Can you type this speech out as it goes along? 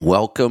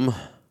Welcome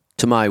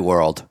to my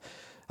world.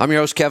 I'm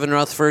your host, Kevin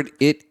Rutherford.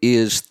 It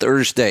is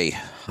Thursday,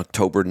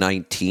 October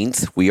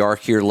 19th. We are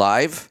here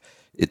live.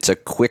 It's a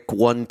quick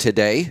one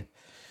today.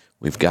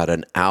 We've got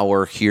an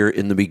hour here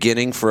in the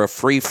beginning for a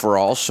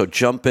free-for-all, so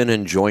jump in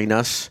and join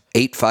us.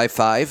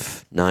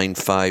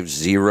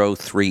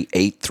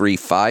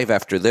 855-950-3835.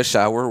 After this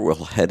hour,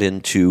 we'll head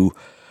into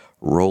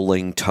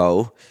Rolling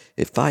Toe.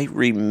 If I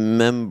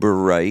remember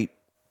right,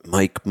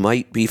 Mike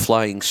might be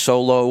flying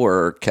solo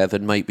or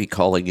Kevin might be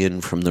calling in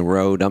from the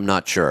road. I'm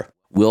not sure.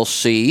 We'll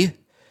see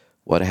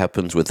what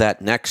happens with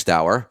that next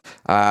hour.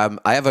 I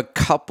have a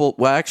couple,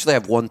 I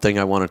have one thing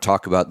I want to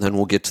talk about, and then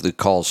we'll get to the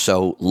calls.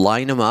 So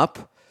line them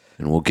up,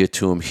 and we'll get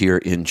to them here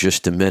in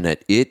just a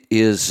minute. It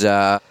was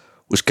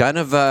kind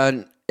of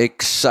an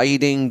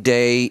exciting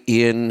day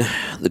in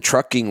the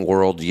trucking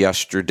world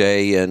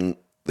yesterday, and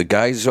the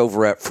guys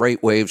over at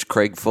FreightWaves,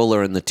 Craig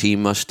Fuller and the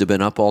team must have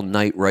been up all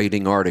night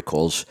writing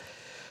articles.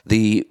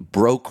 The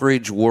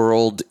brokerage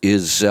world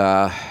is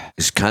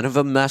kind of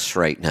a mess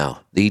right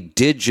now. The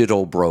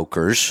digital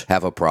brokers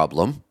have a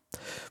problem,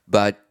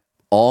 but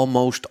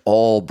almost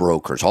all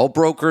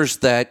brokers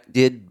that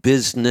did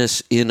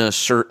business in a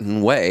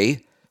certain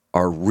way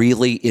are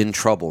really in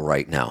trouble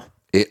right now.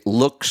 It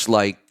looks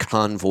like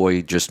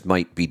Convoy just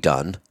might be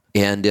done,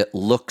 and it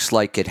looks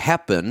like it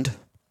happened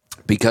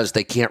because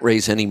they can't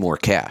raise any more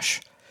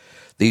cash.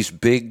 These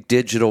big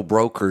digital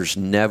brokers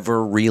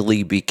never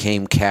really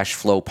became cash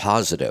flow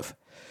positive.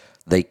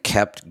 They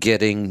kept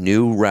getting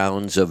new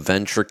rounds of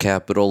venture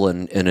capital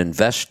and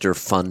investor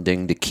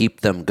funding to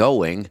keep them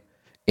going,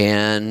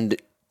 and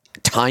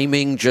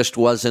timing just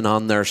wasn't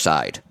on their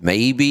side.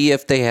 Maybe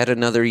if they had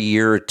another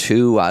year or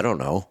two, I don't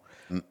know,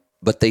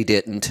 but they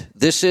didn't.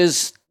 This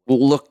is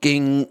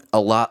looking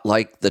a lot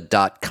like the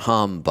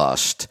dot-com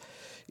bust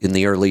in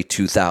the early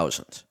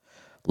 2000s.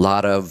 A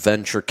lot of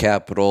venture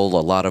capital, a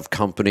lot of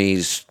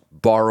companies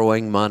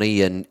borrowing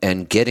money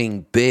and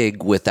getting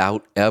big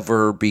without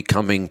ever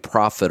becoming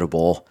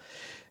profitable.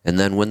 And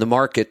then when the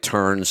market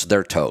turns,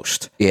 they're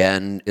toast.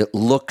 And it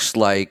looks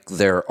like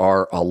there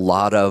are a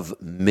lot of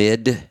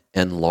mid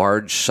and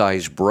large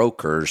size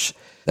brokers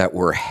that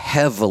were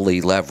heavily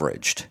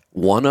leveraged.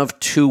 One of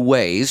two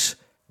ways.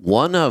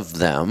 One of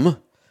them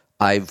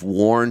I've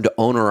warned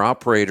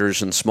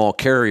owner-operators and small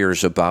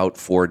carriers about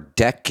for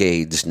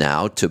decades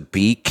now to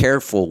be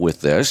careful with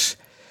this.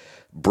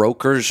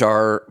 Brokers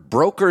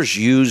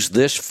use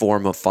this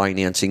form of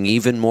financing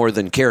even more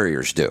than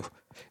carriers do,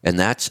 and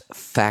that's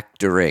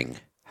factoring.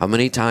 How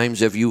many times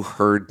have you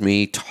heard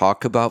me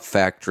talk about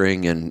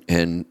factoring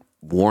and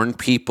warn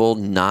people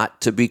not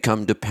to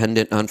become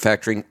dependent on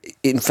factoring?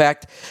 In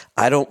fact,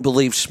 I don't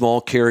believe small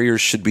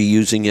carriers should be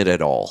using it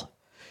at all.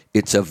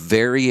 It's a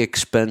very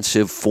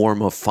expensive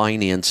form of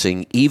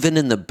financing, even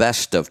in the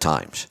best of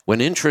times.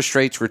 When interest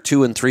rates were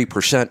 2 and 3%,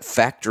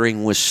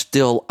 factoring was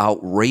still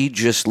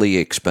outrageously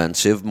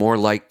expensive, more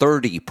like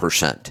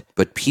 30%.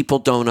 But people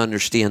don't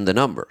understand the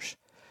numbers.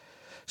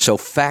 So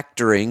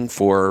factoring,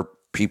 for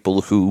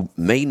people who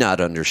may not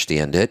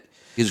understand it,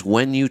 is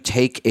when you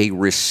take a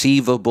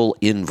receivable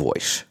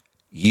invoice.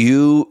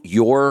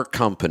 Your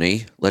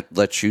company,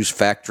 let's use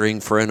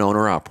factoring for an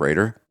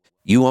owner-operator.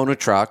 You own a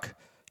truck.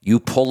 You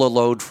pull a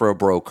load for a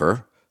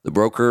broker. The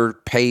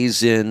broker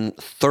pays in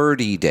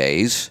 30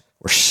 days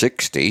or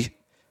 60. If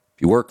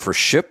you work for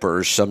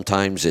shippers,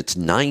 sometimes it's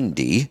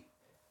 90.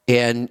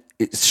 And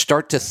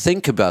start to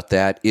think about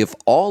that. If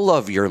all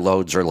of your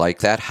loads are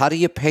like that, how do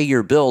you pay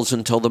your bills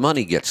until the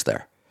money gets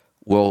there?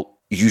 Well,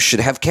 you should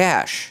have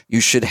cash.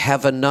 You should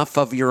have enough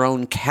of your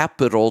own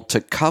capital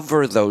to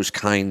cover those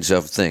kinds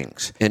of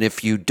things. And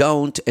if you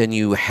don't, and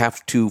you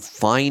have to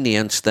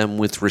finance them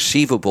with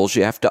receivables,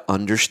 you have to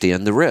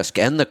understand the risk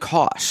and the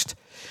cost.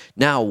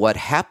 Now, what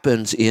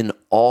happens in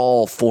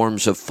all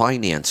forms of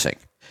financing,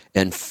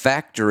 and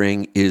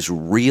factoring is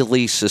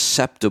really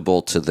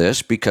susceptible to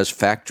this because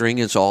factoring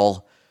is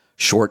all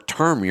short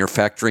term. You're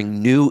factoring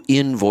new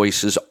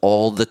invoices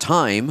all the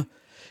time.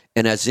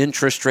 And as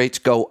interest rates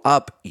go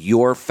up,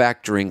 your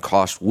factoring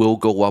cost will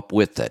go up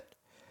with it.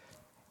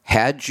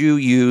 Had you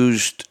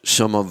used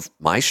some of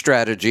my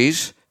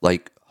strategies,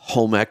 like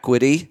home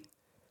equity,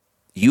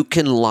 you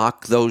can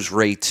lock those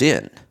rates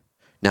in.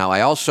 Now, I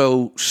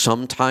also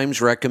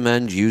sometimes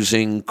recommend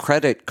using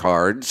credit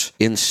cards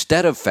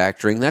instead of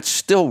factoring. That's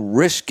still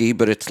risky,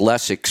 but it's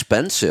less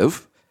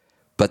expensive.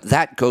 But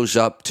that goes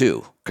up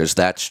too, because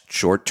that's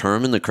short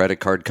term, and the credit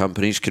card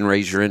companies can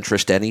raise your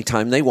interest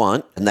anytime they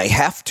want, and they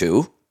have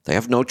to. They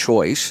have no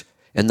choice.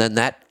 And then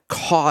that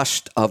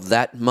cost of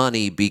that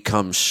money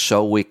becomes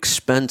so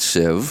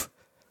expensive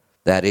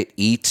that it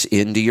eats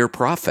into your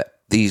profit.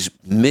 These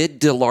mid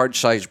to large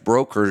size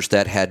brokers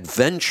that had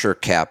venture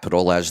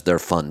capital as their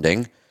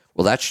funding,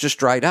 well, that's just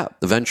dried up.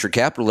 The venture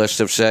capitalists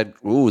have said,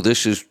 ooh,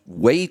 this is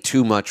way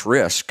too much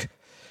risk,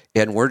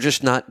 and we're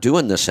just not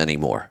doing this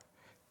anymore.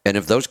 And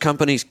if those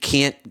companies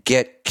can't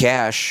get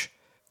cash,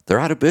 they're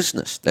out of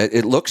business.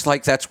 It looks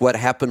like that's what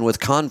happened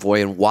with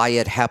Convoy and why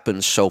it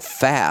happened so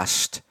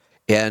fast.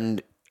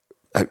 And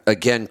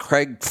Again,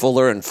 Craig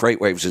Fuller and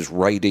FreightWaves is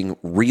writing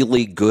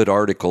really good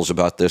articles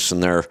about this,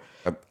 and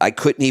I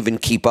couldn't even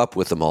keep up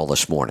with them all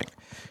this morning,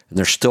 and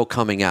they're still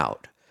coming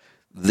out.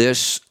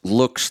 This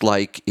looks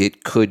like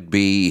it could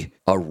be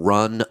a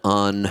run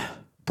on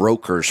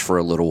brokers for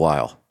a little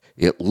while.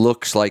 It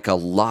looks like a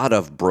lot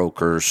of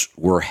brokers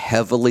were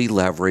heavily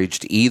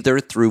leveraged either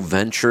through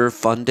venture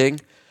funding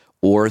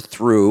or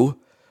through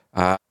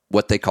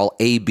what they call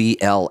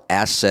ABL,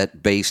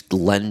 asset-based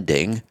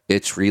lending.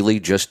 It's really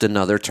just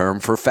another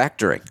term for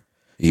factoring.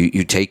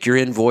 You take your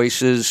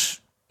invoices,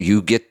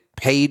 you get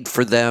paid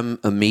for them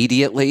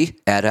immediately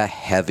at a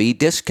heavy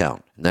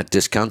discount. And that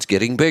discount's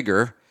getting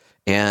bigger.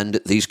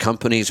 And these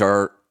companies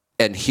are,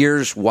 and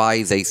here's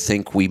why they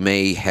think we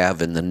may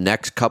have in the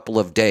next couple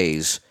of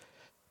days,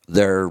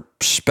 they're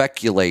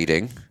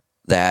speculating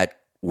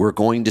that we're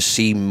going to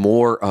see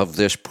more of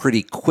this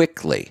pretty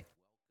quickly.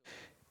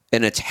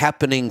 And it's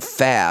happening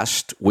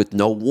fast with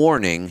no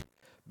warning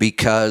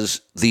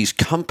because these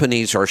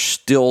companies are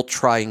still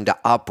trying to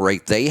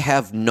operate. They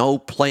have no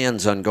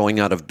plans on going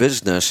out of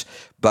business,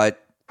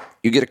 but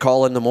you get a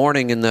call in the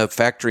morning and the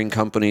factoring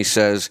company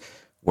says,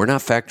 we're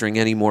not factoring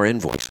any more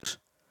invoices.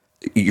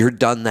 You're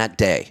done that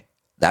day.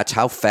 That's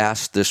how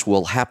fast this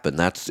will happen.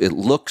 It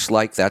looks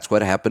like that's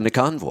what happened to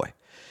Convoy.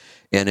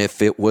 And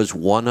if it was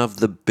one of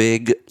the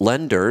big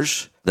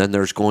lenders, then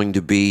there's going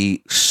to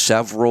be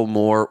several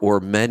more or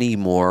many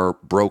more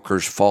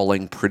brokers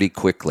falling pretty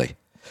quickly.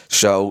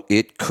 So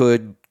it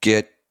could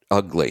get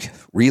ugly,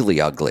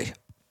 really ugly.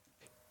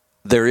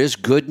 There is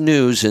good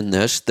news in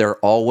this. There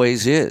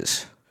always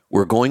is.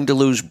 We're going to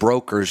lose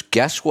brokers.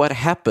 Guess what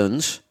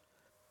happens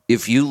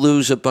if you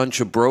lose a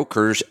bunch of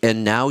brokers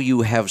and now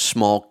you have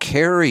small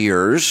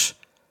carriers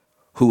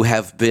who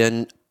have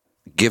been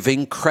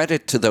giving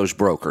credit to those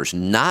brokers,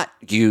 not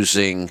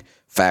using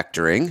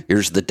factoring?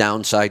 Here's the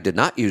downside to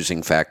not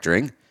using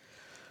factoring.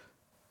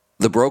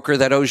 The broker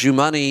that owes you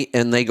money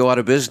and they go out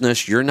of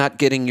business, you're not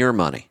getting your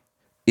money.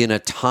 In a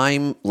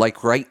time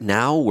like right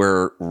now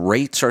where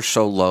rates are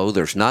so low,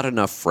 there's not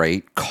enough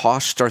freight,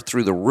 costs are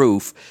through the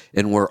roof,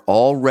 and we're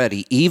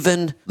already,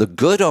 even the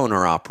good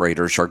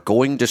owner-operators are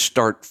going to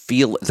start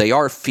they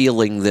are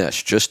feeling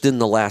this. Just in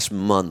the last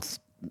month,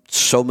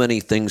 so many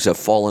things have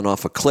fallen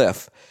off a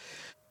cliff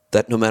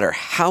that no matter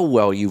how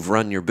well you've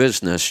run your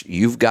business,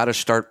 you've got to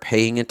start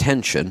paying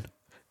attention.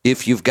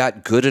 If you've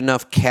got good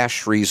enough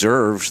cash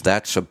reserves,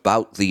 that's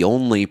about the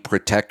only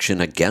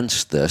protection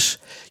against this.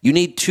 You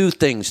need two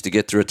things to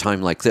get through a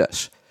time like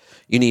this.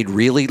 You need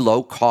really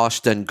low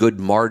cost and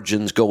good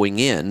margins going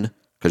in,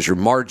 because your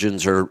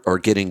margins are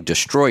getting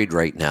destroyed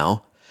right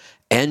now,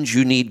 and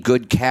you need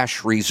good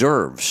cash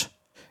reserves.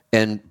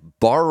 And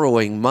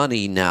borrowing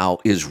money now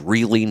is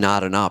really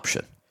not an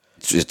option.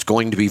 It's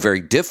going to be very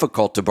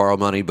difficult to borrow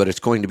money, but it's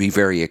going to be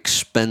very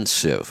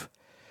expensive.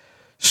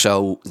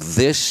 So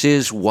this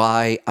is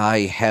why I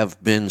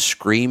have been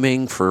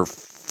screaming for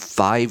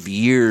 5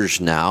 years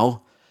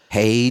now,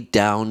 pay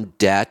down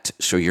debt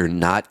so you're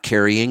not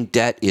carrying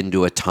debt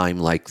into a time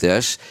like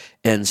this,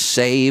 and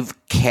save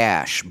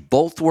cash.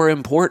 Both were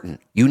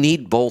important. You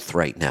need both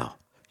right now.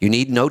 You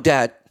need no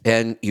debt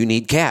and you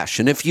need cash.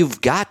 And if you've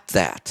got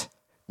that,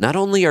 not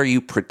only are you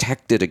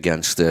protected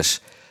against this,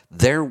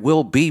 there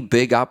will be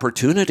big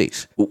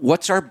opportunities.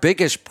 What's our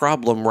biggest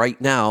problem right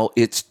now?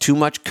 It's too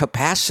much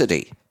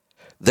capacity.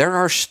 There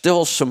are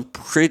still some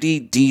pretty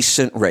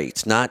decent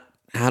rates. I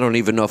don't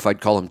even know if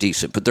I'd call them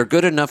decent, but they're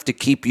good enough to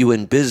keep you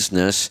in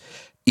business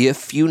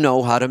if you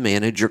know how to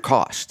manage your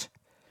cost.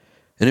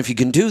 And if you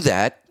can do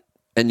that,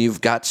 and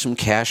you've got some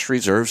cash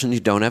reserves and you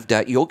don't have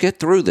debt, you'll get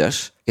through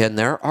this. And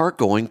there are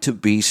going to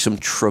be some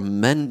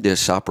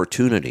tremendous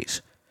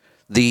opportunities.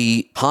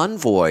 The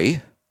Convoy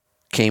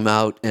came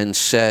out and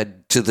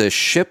said to the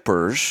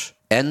shippers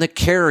and the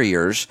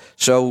carriers,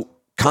 so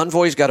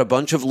Convoy's got a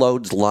bunch of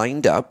loads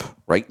lined up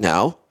right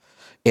now,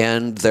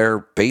 and they're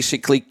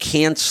basically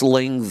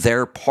canceling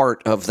their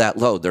part of that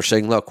load. They're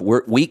saying, look,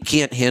 we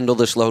can't handle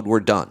this load. We're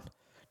done.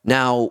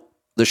 Now,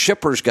 the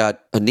shippers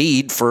got a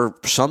need for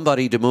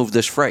somebody to move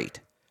this freight.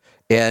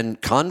 And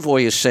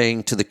Convoy is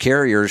saying to the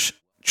carriers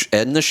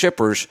and the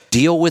shippers,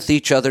 deal with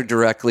each other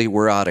directly.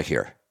 We're out of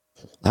here.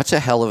 That's a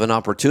hell of an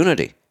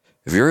opportunity.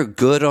 If you're a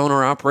good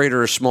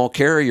owner-operator, a small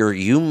carrier,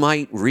 you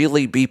might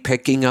really be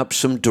picking up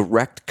some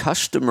direct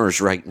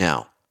customers right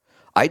now.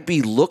 I'd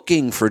be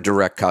looking for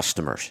direct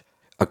customers.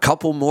 A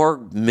couple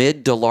more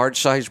mid to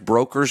large-size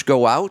brokers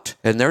go out,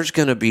 and there's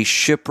going to be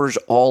shippers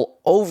all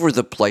over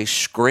the place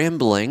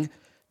scrambling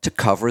to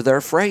cover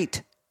their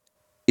freight.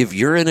 If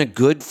you're in a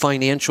good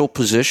financial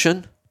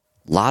position,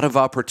 a lot of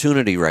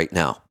opportunity right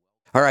now.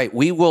 All right,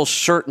 we will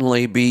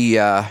certainly be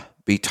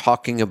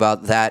talking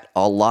about that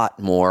a lot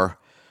more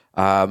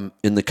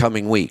in the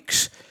coming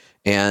weeks.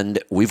 And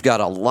we've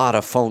got a lot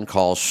of phone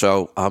calls,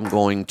 so I'm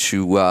going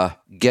to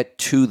get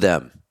to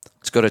them.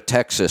 Let's go to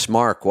Texas.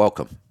 Mark,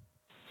 welcome.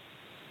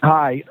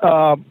 Hi.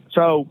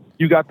 So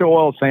you got the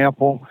oil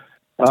sample.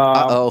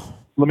 Uh-oh.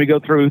 Let me go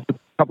through a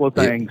couple of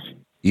things.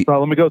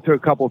 Let me go through a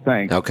couple of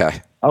things.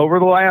 Okay. over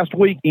the last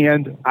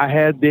weekend, I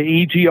had the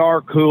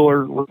EGR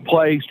cooler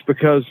replaced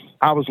because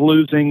I was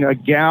losing a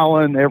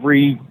gallon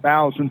every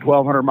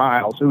 1,200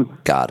 miles.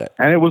 Got it.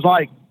 And it was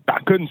like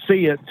I couldn't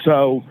see it,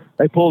 so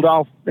they pulled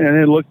off and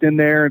it looked in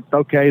there. And,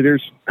 okay,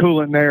 there's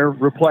coolant there,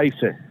 replace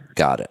it.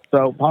 Got it.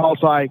 So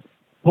Paul's like,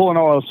 pull an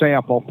oil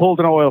sample, pulled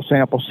an oil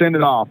sample, send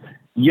it off.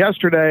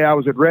 Yesterday, I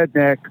was at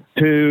Redneck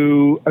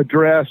to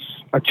address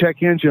a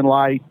check engine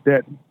light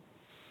that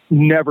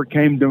never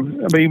came to,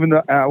 I mean, even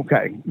though,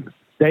 okay.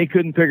 They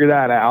couldn't figure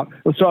that out.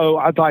 So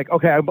I was like,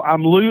 okay,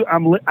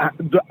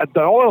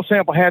 the oil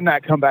sample had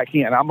not come back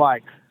in. I'm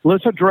like,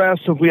 let's address,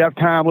 if we have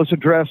time, let's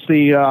address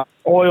the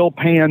oil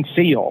pan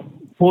seal.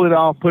 Pull it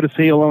off, put a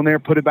seal on there,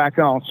 put it back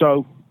on.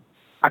 So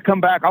I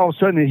come back, all of a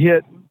sudden it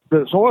hit,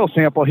 this oil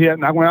sample hit,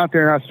 and I went out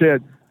there and I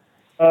said,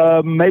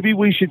 maybe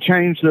we should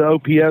change the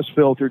OPS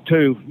filter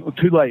too.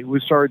 Too late,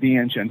 we started the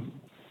engine.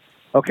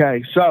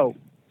 Okay, so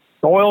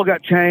the oil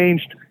got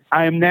changed.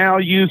 I am now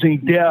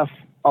using DEF,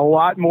 a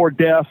lot more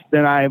DEF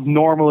than I have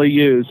normally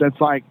used.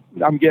 It's like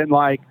I'm getting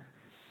like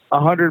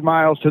 100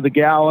 miles to the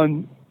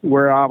gallon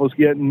where I was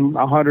getting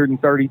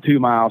 132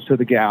 miles to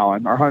the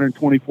gallon or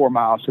 124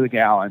 miles to the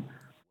gallon.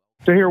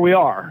 So here we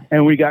are,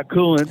 and we got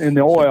coolant in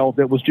the oil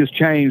that was just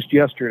changed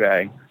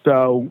yesterday.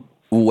 So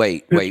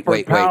wait.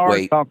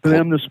 Talked to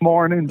them this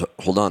morning.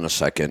 Hold on a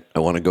second. I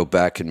want to go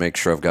back and make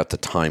sure I've got the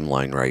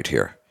timeline right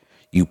here.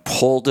 You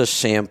pulled a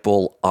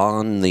sample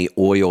on the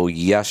oil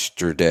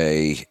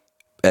yesterday.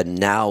 And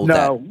now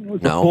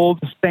pulled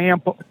the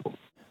sample.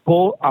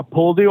 I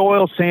pulled the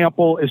oil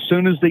sample as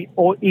soon as the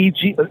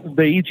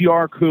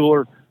EGR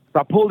cooler.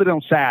 I pulled it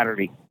on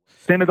Saturday,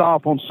 sent it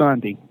off on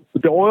Sunday.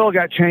 But the oil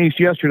got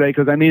changed yesterday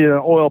because I needed an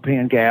oil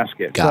pan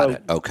gasket. Got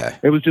it. Okay.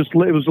 It was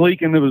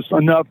leaking. It was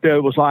enough that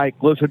it was like,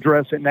 let's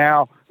address it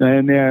now.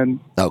 And then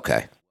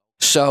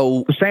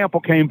so the sample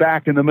came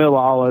back in the middle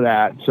of all of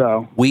that.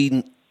 So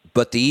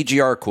But the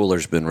EGR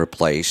cooler's been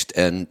replaced,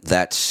 and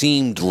that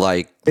seemed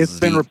like it's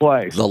been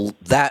replaced.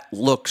 That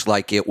looks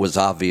like it was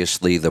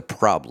obviously the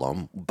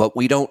problem, but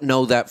we don't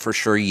know that for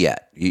sure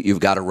yet. You've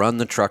got to run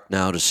the truck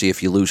now to see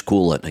if you lose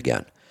coolant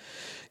again.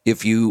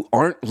 If you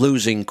aren't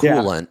losing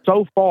coolant,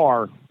 so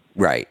far,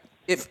 right?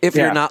 If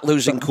you're not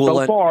losing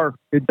coolant, so far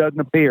it doesn't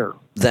appear.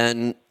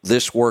 Then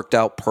this worked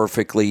out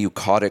perfectly. You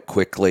caught it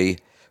quickly.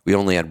 We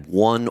only had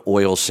one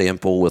oil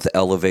sample with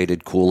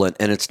elevated coolant,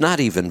 and it's not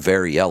even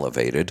very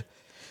elevated.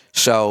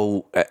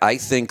 So I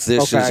think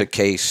this is a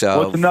case of...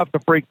 Well, it's enough to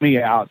freak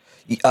me out.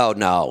 Oh,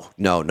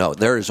 no.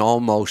 There is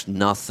almost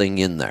nothing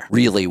in there.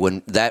 Really,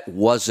 when that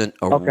wasn't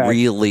a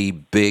really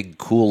big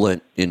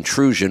coolant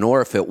intrusion, or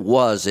if it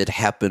was, it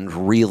happened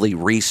really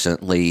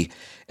recently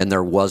and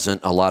there wasn't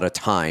a lot of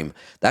time.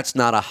 That's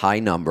not a high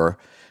number.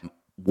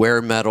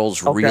 Wear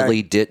metals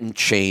really didn't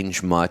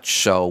change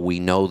much, so we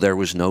know there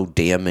was no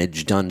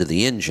damage done to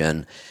the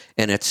engine.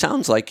 And it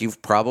sounds like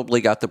you've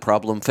probably got the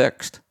problem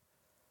fixed.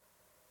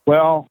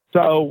 Well,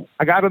 so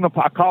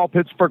I called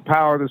Pittsburgh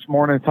Power this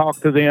morning and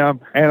talked to them.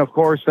 And of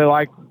course,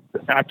 I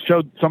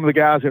showed some of the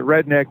guys at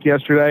Redneck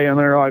yesterday and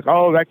they're like,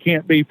 oh, that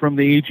can't be from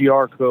the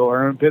EGR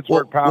cooler. And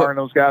Pittsburgh Power and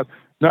those guys,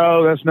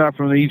 no, that's not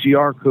from the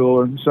EGR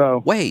cooler. And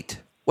so wait,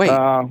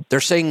 they're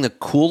saying the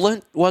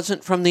coolant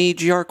wasn't from the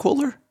EGR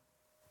cooler?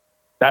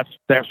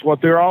 That's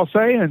what they're all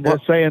saying. They're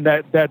saying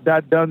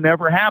that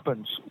never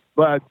happens.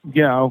 But,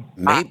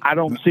 I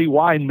don't see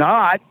why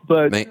not.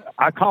 But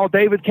I called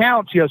David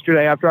Counts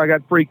yesterday after I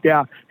got freaked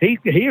out.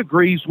 He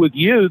agrees with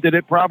you that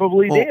it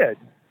probably did.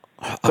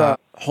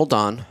 Hold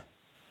on.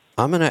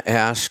 I'm going to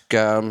ask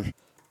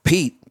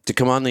Pete to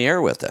come on the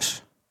air with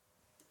us.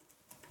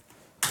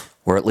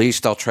 Or at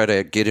least I'll try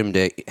to get him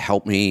to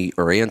help me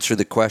or answer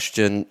the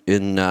question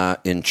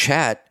in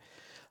chat.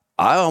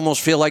 I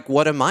almost feel like,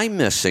 what am I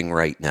missing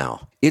right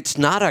now? It's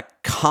not a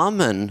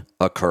common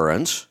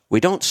occurrence. We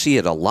don't see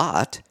it a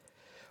lot.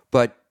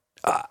 But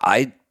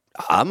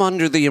I'm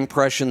under the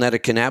impression that it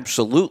can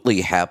absolutely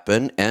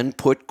happen and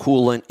put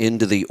coolant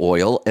into the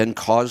oil and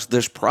cause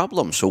this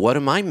problem. So what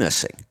am I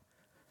missing?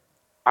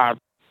 That's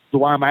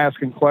why I'm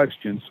asking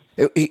questions.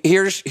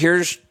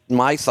 Here's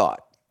my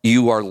thought.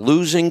 You are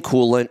losing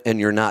coolant and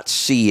you're not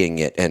seeing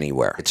it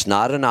anywhere. It's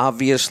not an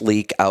obvious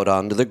leak out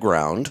onto the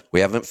ground.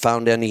 We haven't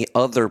found any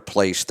other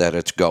place that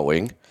it's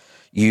going.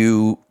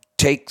 You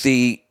take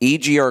the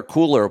EGR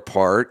cooler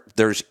apart,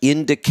 there's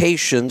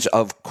indications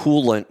of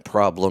coolant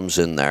problems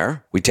in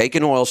there. We take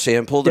an oil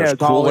sample. There's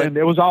coolant.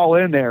 It was all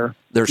in there.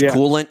 There's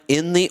coolant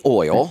in the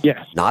oil.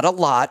 Yes. Not a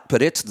lot,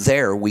 but it's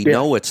there. We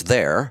know it's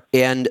there.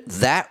 And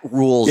that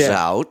rules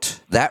out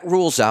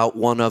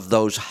one of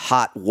those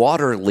hot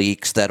water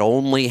leaks that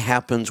only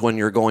happens when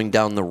you're going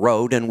down the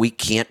road and we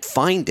can't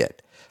find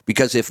it.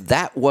 Because if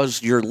that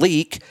was your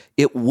leak,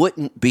 it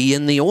wouldn't be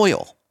in the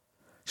oil.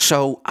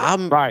 So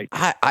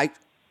I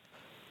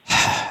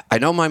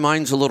know my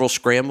mind's a little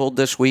scrambled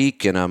this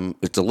week, and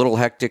it's a little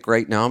hectic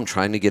right now. I'm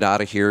trying to get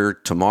out of here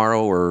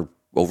tomorrow or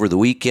over the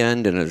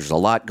weekend, and there's a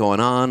lot going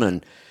on,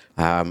 and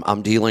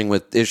I'm dealing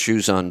with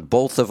issues on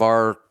both of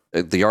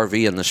the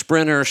RV and the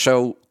Sprinter.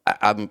 So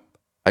I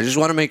just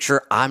want to make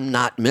sure I'm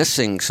not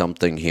missing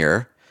something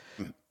here.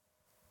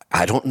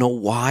 I don't know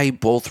why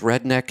both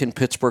Redneck and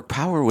Pittsburgh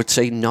Power would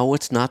say, no,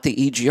 it's not the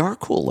EGR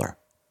cooler.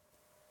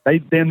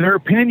 In their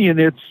opinion,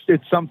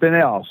 it's something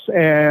else.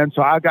 And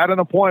so I got an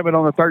appointment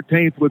on the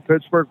 13th with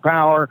Pittsburgh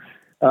Power.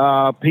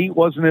 Pete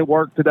wasn't at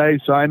work today,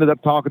 so I ended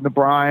up talking to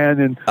Brian.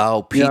 And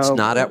Pete's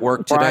not at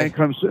work today?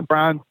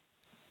 Brian,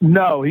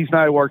 no, he's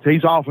not at work.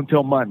 He's off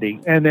until Monday.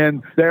 And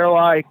then they're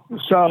like,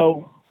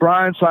 so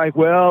Brian's like,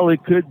 well,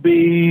 it could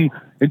be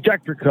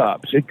injector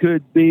cups. It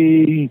could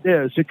be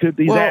this. It could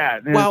be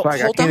that. And it's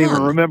like, I can't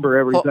even remember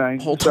everything.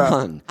 Hold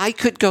on. I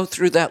could go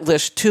through that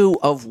list, too,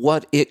 of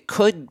what it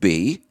could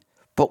be,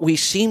 but we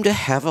seem to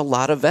have a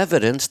lot of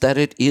evidence that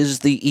it is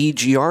the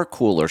EGR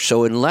cooler.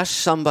 So unless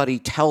somebody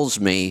tells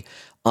me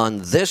on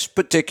this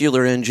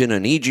particular engine,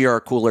 an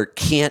EGR cooler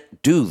can't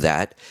do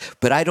that,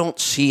 but I don't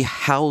see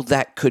how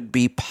that could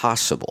be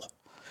possible.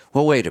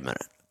 Well, wait a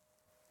minute.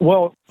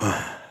 Well,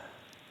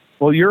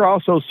 you're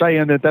also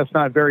saying that that's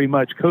not very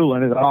much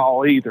coolant at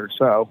all either.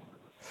 So,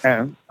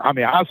 and I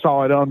mean, I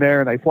saw it on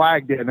there and they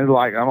flagged it, and I'm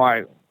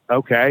like,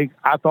 okay,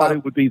 I thought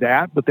it would be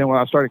that, but then when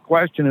I started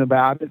questioning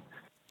about it,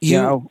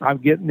 I'm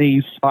getting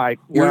these like,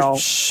 well,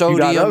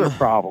 sodium, you got other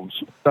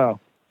problems. So,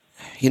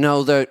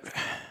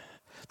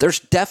 there's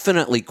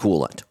definitely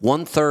coolant.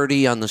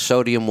 130 on the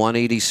sodium,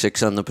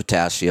 186 on the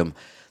potassium.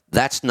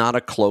 That's not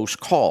a close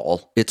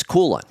call. It's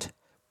coolant.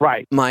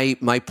 Right.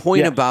 My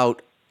point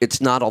about it's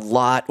not a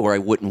lot, or I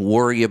wouldn't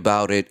worry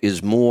about it,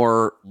 is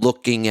more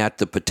looking at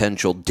the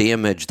potential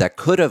damage that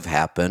could have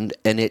happened,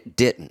 and it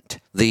didn't.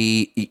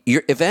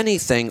 If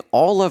anything,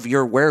 all of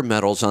your wear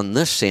metals on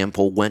this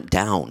sample went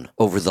down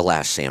over the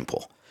last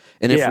sample.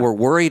 And if we're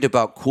worried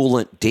about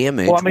coolant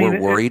damage,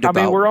 we're worried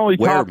about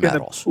wear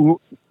metals.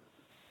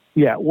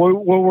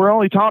 We're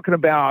only talking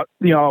about,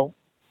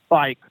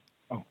 like,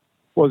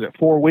 what was it,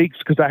 4 weeks?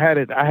 Because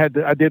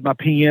I did my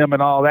PM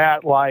and all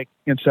that like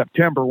in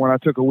September when I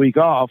took a week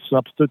off. So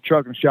I stood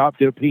truck and shop,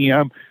 did a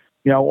PM,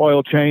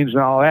 oil change and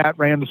all that,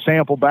 ran the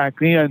sample back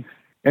then.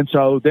 And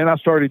so then I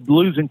started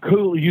using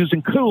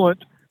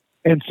coolant.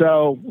 And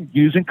so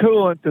using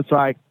coolant, it's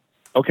like,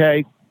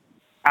 okay,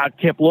 I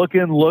kept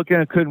looking.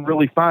 I couldn't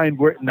really find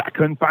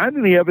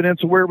any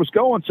evidence of where it was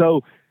going.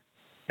 So,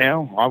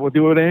 I would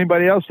do what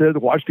anybody else did,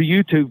 watch the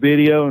YouTube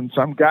video, and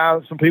some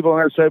people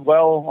there said,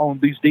 well, on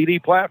these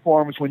DD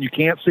platforms, when you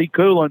can't see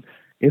coolant,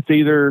 it's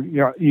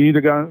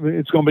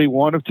it's going to be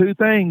one of two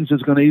things.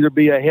 It's going to either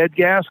be a head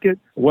gasket.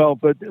 Well,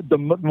 but the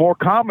more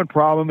common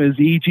problem is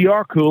the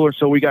EGR cooler.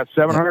 So we got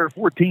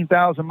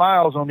 714,000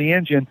 miles on the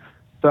engine.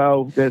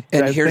 So that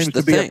seems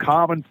to be a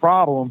common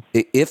problem.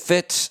 If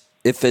it's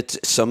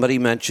somebody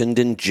mentioned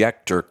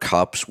injector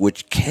cups,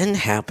 which can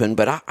happen,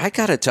 but I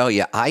got to tell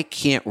you, I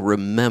can't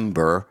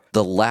remember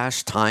the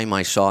last time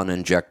I saw an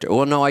injector.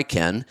 Well, no, I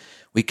can.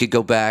 We could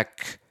go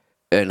back,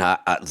 and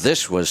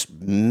this was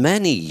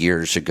many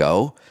years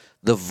ago.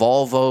 The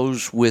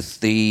Volvos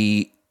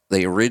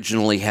they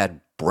originally had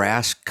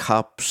brass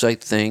cups, I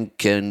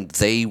think, and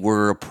they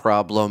were a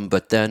problem.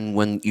 But then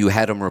when you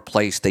had them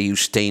replaced, they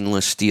used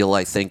stainless steel,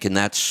 I think, and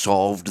that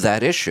solved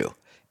that issue.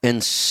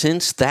 And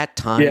since that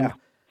time,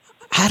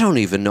 I don't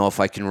even know if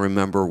I can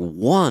remember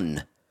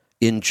one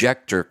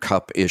injector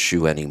cup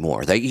issue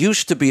anymore. That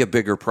used to be a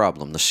bigger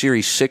problem. The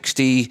Series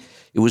 60,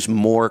 it was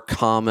more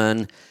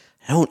common.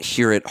 I don't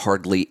hear it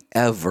hardly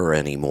ever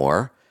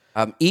anymore.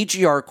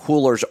 EGR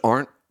coolers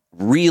aren't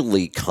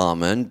really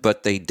common,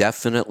 but they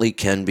definitely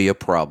can be a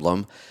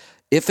problem.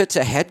 If it's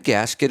a head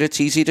gasket,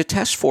 it's easy to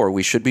test for.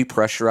 We should be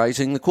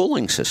pressurizing the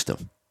cooling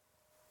system.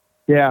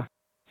 Yeah.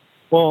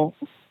 Well,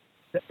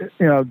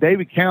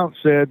 David Count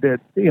said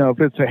that, if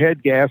it's a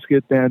head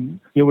gasket, then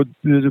it would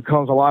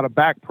cause a lot of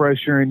back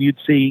pressure and you'd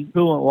see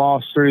coolant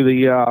loss through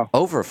the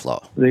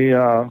overflow.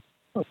 The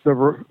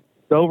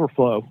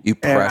overflow. You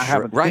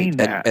pressure, right.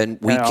 That. And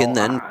we can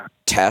then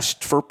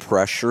test for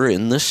pressure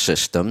in the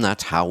system.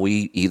 That's how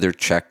we either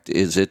checked,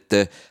 is it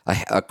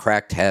a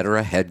cracked head or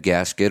a head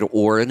gasket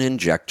or an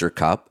injector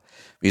cup?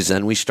 Because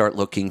then we start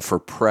looking for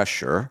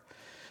pressure.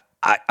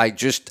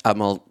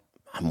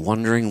 I'm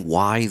wondering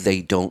why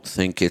they don't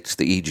think it's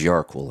the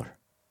EGR cooler.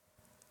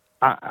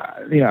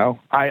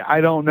 I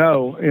don't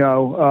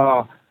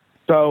know.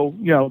 So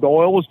the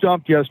oil was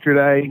dumped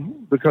yesterday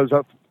because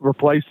I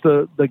replaced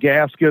the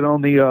gasket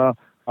on the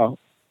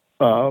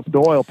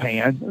oil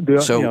pan.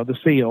 The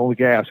seal, the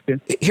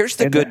gasket. Here's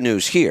the good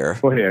news here.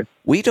 Go ahead.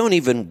 We don't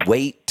even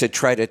wait to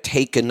try to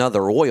take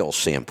another oil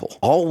sample.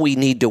 All we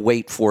need to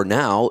wait for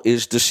now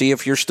is to see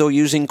if you're still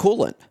using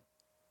coolant.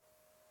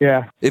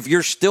 Yeah. If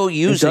you're still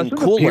using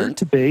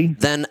coolant,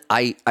 then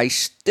I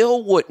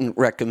still wouldn't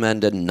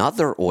recommend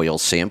another oil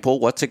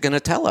sample. What's it going to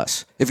tell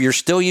us? If you're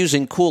still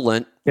using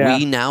coolant,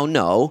 we now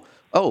know,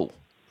 it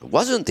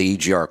wasn't the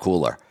EGR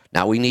cooler.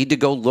 Now we need to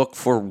go look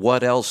for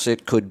what else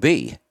it could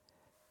be.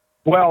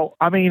 Well,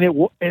 I mean,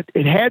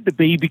 it had to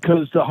be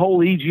because the whole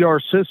EGR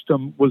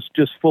system was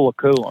just full of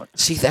coolant.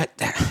 See that?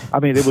 I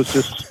mean, it was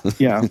just,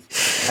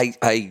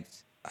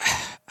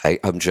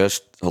 I'm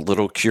just a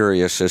little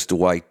curious as to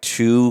why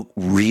two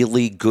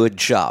really good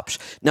shops.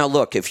 Now,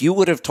 look, if you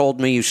would have told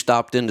me you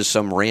stopped into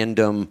some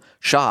random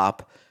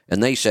shop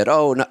And they said,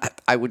 "Oh, no,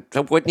 I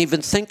wouldn't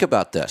even think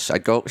about this."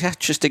 I'd go, "Yeah,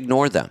 just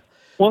ignore them."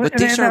 Well, But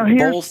and these now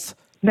are both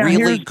really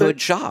here's good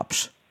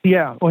shops.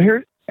 Yeah. Well,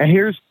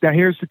 here's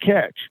the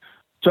catch.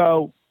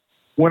 So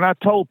when I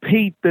told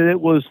Pete that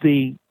it was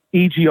the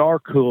EGR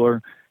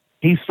cooler,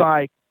 he's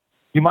like,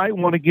 "You might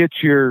want to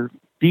get your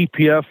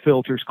DPF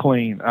filters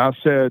clean." I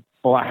said,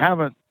 "Well, I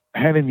haven't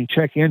had any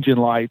check engine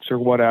lights or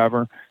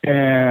whatever,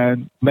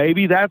 and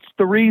maybe that's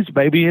the reason.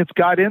 Maybe it's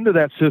got into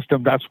that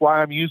system. That's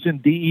why I'm using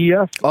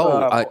DEF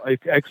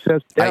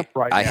excess def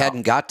right now." I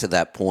hadn't got to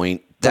that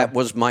point. That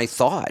was my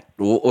thought.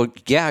 Well,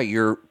 yeah,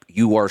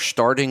 you are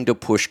starting to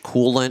push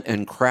coolant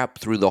and crap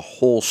through the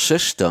whole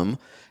system,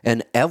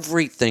 and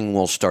everything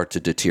will start to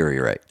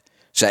deteriorate.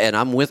 So, and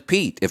I'm with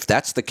Pete. If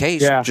that's the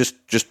case,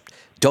 just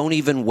don't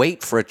even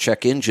wait for a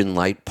check engine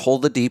light. Pull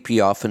the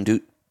DPF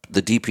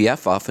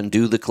off and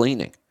do the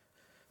cleaning.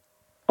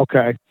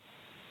 Okay.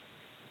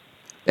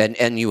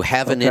 And you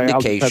have an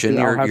indication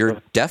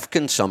your DEF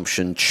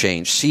consumption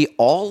changed. See,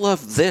 all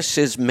of this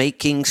is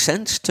making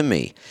sense to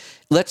me.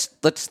 Let's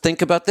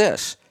think about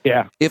this.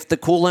 Yeah. If the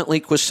coolant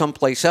leak was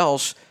someplace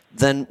else,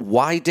 then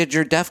why did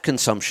your DEF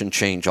consumption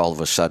change all of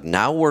a sudden?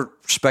 Now we're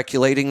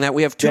speculating that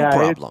we have two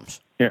problems.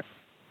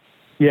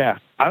 Yeah.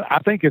 I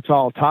think it's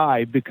all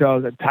tied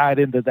because it tied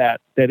into that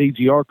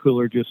EGR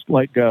cooler just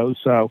let go.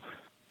 So,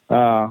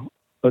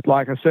 but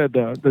like I said,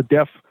 the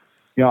DEF,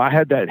 I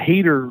had that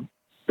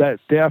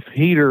DEF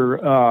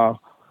heater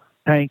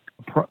tank,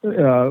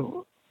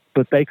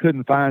 but they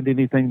couldn't find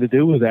anything to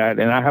do with that.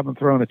 And I haven't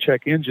thrown a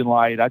check engine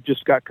light. I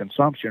just got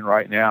consumption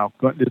right now.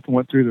 It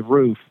went through the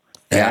roof.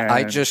 Yeah,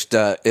 I just,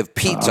 if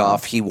Pete's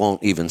off, he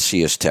won't even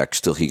see his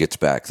text till he gets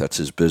back. That's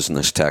his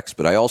business text.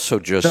 But I also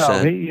just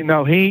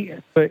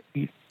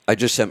I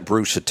just sent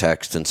Bruce a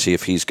text and see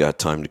if he's got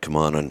time to come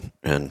on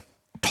and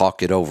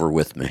talk it over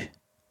with me.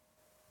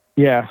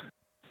 Yeah.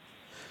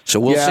 So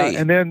we'll see.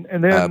 And then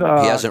he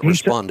hasn't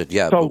responded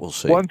yet, but we'll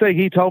see. One thing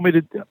he told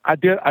me I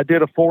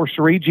did a forced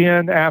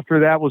regen after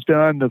that was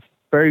done. As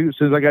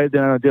soon as I got it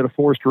done, I did a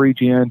forced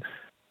regen.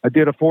 I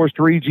did a forced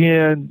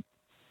regen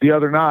the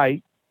other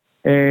night,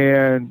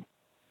 and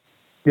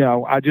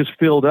I just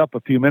filled up a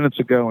few minutes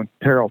ago in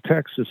Terrell,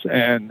 Texas,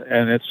 and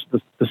it's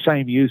the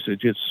same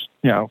usage. It's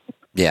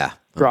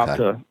dropped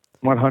to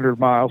 100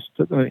 miles.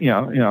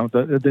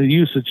 The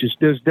usage is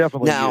there's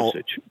definitely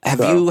usage.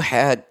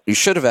 You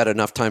should have had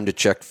enough time to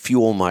check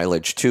fuel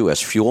mileage too.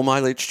 Has fuel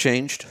mileage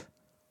changed?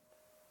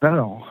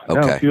 No.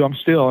 Okay. No, I'm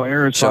still.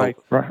 Aaron's like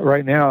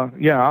right now.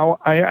 Yeah.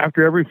 I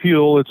after every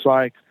fuel, it's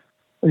like,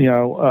 let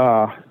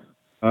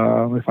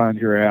me find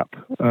your app.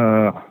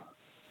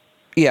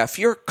 If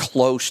you're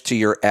close to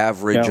your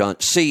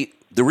average see,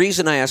 the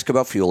reason I ask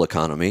about fuel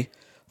economy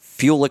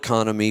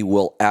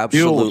will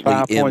absolutely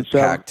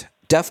impact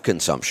DEF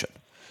consumption.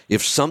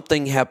 If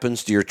something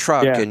happens to your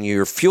truck and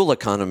your fuel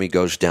economy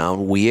goes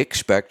down, we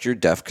expect your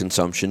DEF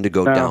consumption to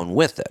go down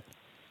with it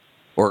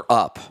or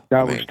up.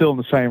 We're still in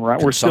the same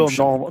range. We're still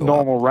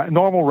normal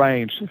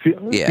range.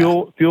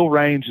 Fuel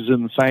range is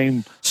in the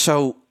same.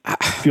 So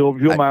fuel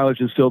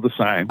mileage is still the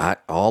same.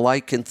 All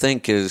I can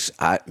think is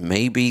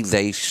maybe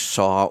they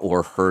saw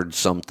or heard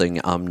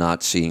something I'm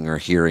not seeing or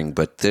hearing,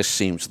 but this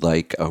seems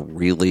like a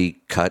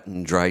really cut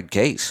and dried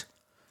case.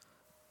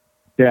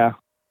 Yeah.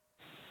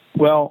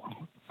 Well,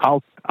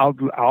 I'll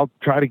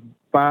try to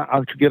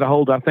get a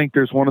hold. I think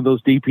there's one of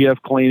those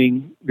DPF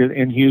cleaning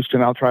in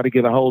Houston. I'll try to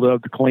get a hold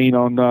of to clean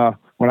on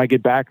when I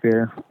get back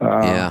there.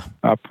 I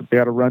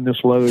got to run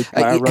this load.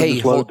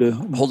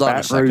 Hold on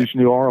Baton Rouge,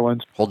 New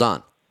Orleans. Hold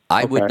on.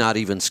 I would not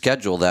even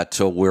schedule that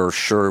till we're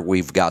sure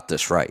we've got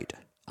this right.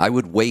 I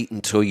would wait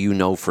until you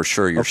know for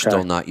sure you're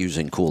still not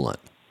using coolant.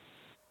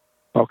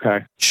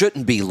 Okay.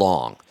 Shouldn't be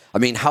long. I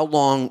mean, how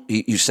long?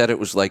 You said it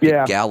was like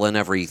a gallon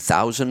every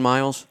 1,000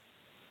 miles?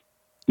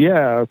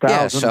 Yeah,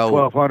 1,000,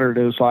 1,200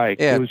 is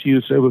like it was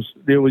used. It was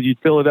you'd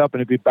fill it up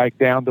and it'd be back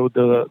down to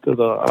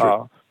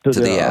the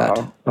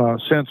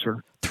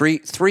sensor.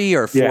 3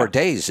 or 4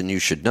 days, and you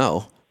should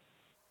know.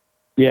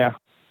 Yeah.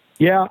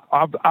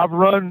 I've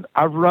run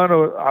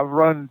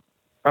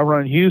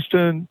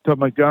Houston to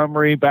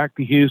Montgomery, back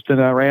to Houston.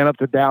 I ran up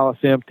to Dallas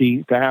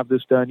empty to have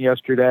this done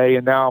yesterday,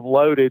 and now I'm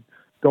loaded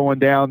going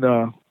down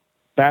to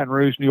Baton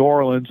Rouge, New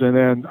Orleans, and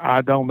then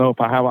I don't know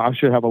if I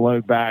should have a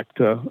load back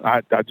to.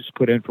 I just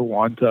put in for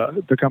one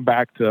to come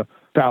back to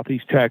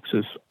Southeast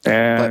Texas,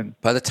 and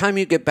by the time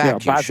you get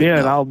back, by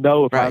then I'll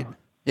know if I.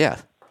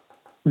 Yeah.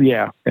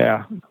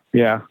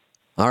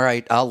 All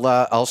right,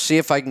 I'll see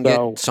if I can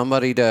get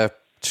somebody to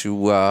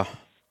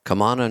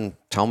come on and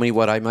tell me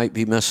what I might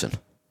be missing.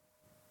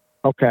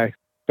 Okay.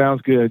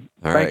 Sounds good.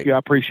 Thank you. I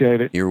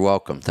appreciate it. You're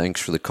welcome. Thanks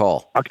for the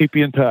call. I'll keep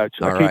you in touch.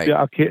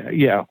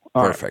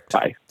 Perfect.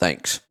 Bye.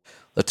 Thanks.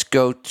 Let's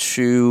go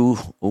to,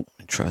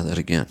 try that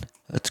again.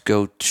 Let's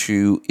go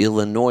to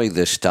Illinois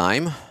this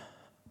time.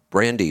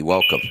 Brandy,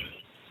 welcome.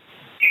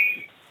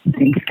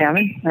 Thanks,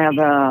 Kevin. I have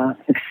an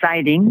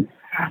exciting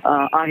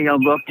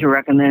audiobook to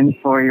recommend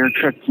for your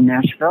trip to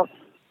Nashville.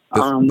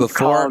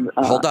 Called,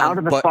 hold on. Out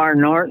of the Far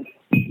North.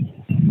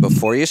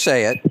 Before you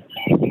say it,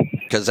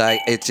 because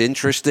it's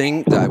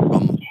interesting.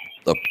 I'm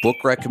a book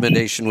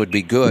recommendation would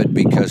be good,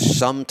 because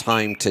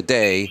sometime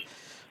today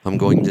I'm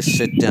going to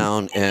sit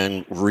down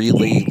and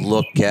really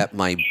look at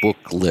my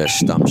book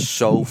list. I'm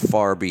so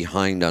far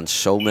behind on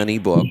so many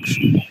books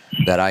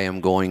that I am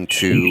going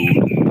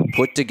to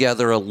put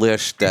together a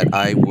list that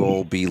I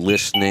will be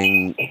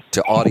listening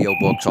to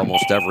audiobooks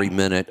almost every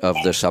minute of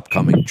this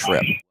upcoming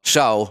trip.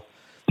 So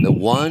the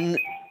one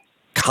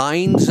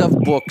kinds of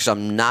books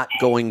I'm not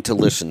going to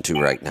listen to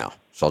right now.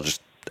 So I'll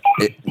just,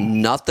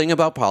 nothing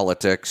about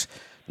politics,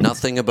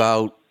 nothing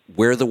about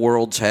where the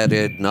world's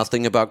headed,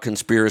 nothing about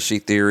conspiracy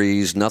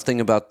theories, nothing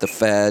about the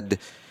Fed.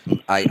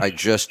 I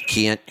just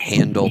can't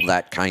handle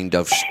that kind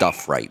of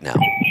stuff right now.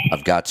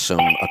 I've got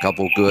a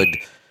couple good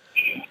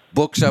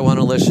books I want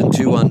to listen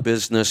to on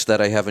business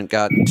that I haven't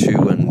gotten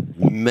to, and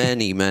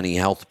many, many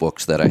health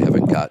books that I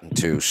haven't gotten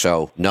to.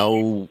 So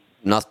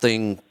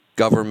nothing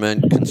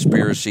government,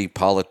 conspiracy,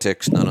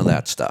 politics, none of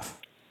that stuff.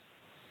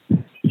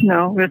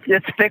 No,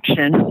 it's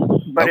fiction,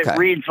 but Okay. it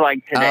reads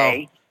like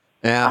today.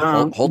 Oh,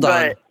 yeah, hold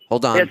on.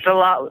 It's a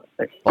lot.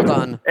 Hold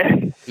on.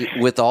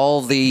 With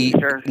all the...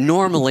 Sure.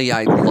 Normally,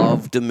 I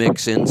love to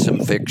mix in some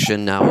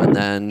fiction now and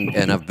then,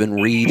 and I've been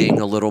reading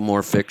a little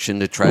more fiction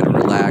to try to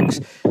relax.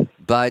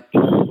 But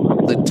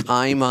the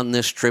time on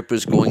this trip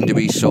is going to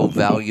be so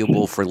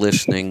valuable for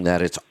listening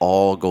that it's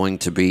all going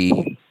to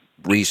be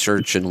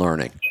research and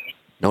learning.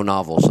 No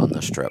novels on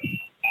this trip.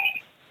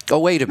 Oh,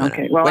 wait a minute.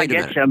 Okay, well, wait I a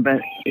get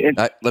minute. you,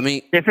 but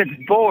if it's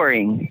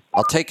boring.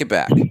 I'll take it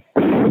back.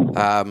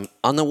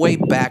 On the way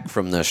back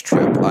from this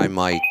trip, I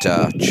might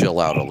chill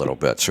out a little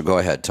bit. So go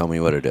ahead. Tell me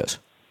what it is.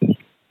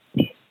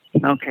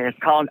 Okay, it's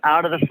called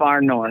Out of the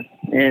Far North.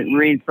 It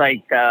reads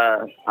like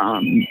a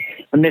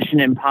Mission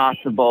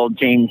Impossible,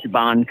 James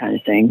Bond kind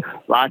of thing.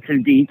 Lots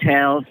of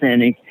details,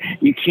 and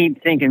you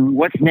keep thinking,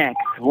 what's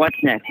next? What's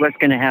next? What's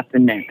going to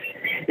happen next?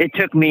 It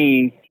took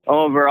me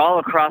over all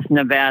across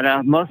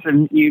Nevada, most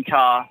of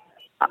Utah.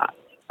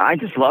 I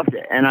just loved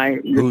it, and I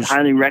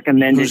highly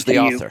recommend it to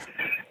you. Who's the author?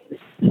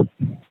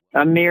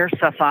 Amir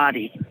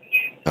Safadi.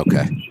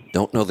 Okay.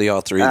 Don't know the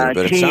author either,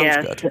 but it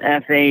sounds good.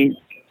 TSFA.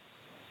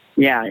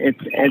 Yeah, it's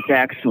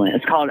excellent.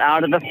 It's called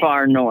Out of the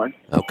Far North.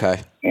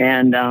 Okay.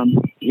 And,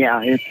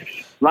 it's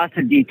lots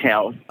of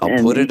details.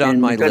 I'll put it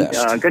on my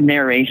list. Good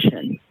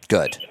narration.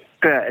 Good.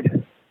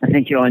 I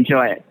think you'll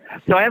enjoy it.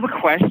 So I have a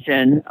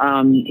question.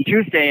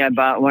 Tuesday I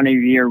bought one of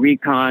your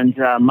Recons,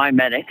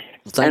 MyMedics.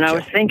 Thank you. I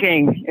was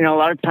thinking, a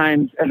lot of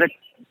times,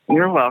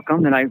 you're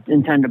welcome, and I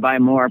intend to buy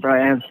more, but I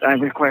have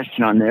a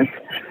question on this.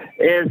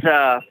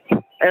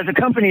 As a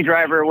company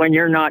driver, when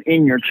you're not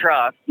in your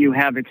truck, you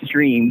have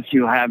extremes.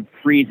 You have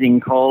freezing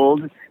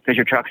cold because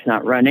your truck's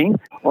not running,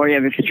 or you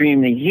have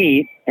extremely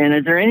heat. And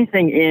is there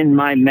anything in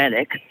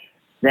MyMedic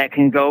that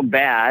can go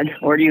bad,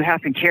 or do you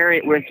have to carry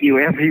it with you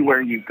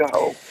everywhere you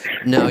go?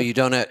 No, you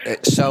don't.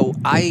 So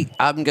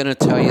I'm going to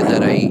tell you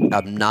that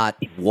I'm not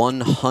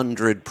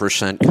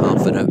 100%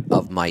 confident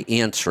of my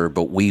answer,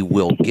 but we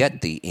will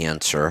get the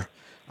answer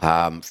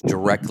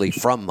directly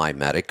from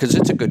MyMedic, because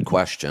it's a good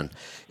question.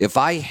 If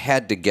I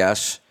had to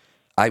guess,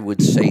 I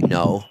would say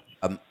no.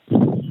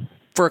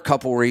 For a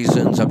couple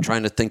reasons. I'm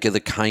trying to think of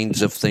the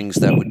kinds of things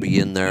that would be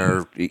in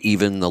there,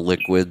 even the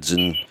liquids,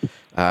 and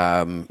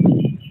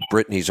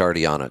Brittany's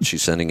already on it.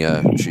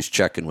 She's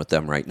checking with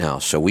them right now.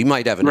 So we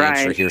might have an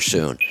answer here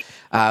soon.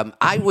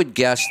 I would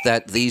guess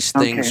that these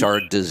things are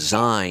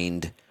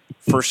designed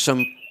for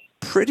some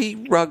pretty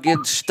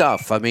rugged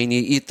stuff. I mean,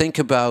 you think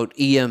about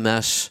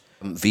EMS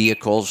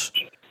vehicles.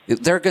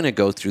 They're going to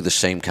go through the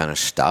same kind of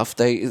stuff.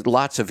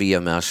 Lots of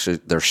EMS,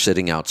 they're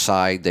sitting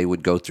outside. They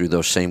would go through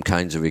those same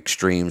kinds of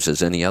extremes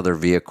as any other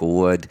vehicle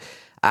would.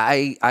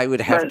 I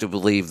would have to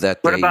believe that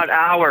What about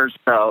hours,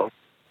 though?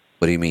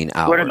 What do you mean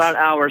hours? What about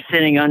hours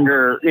sitting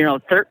under,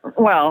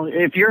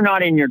 if you're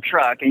not in your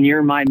truck and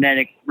your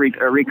MyMedic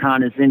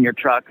Recon is in your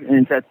truck and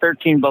it's at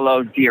 13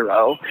 below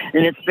zero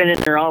and it's been in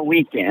there all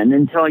weekend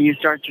until you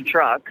start your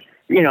truck,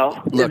 is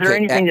there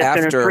anything that's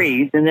going to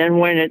freeze? And then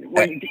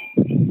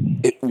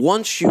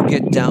once you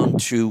get down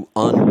to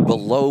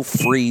below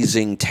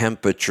freezing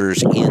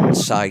temperatures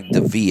inside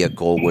the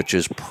vehicle, which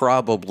is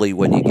probably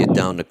when you get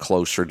down to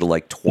closer to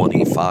like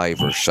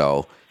 25 or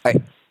so,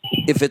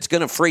 if it's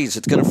going to freeze,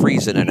 it's going to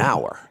freeze in an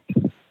hour.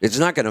 It's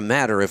not going to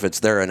matter if it's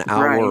there an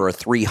hour or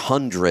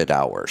 300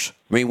 hours.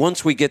 I mean,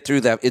 once we get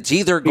through that, it's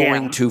either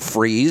going to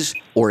freeze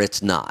or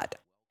it's not.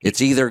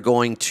 It's either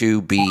going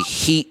to be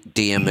heat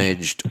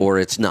damaged or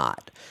it's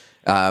not.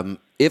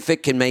 If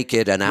it can make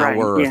it an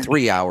hour or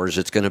 3 hours,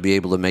 it's going to be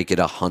able to make it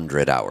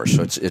 100 hours.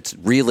 So it's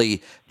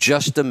really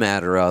just a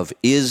matter of,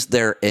 is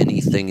there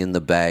anything in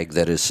the bag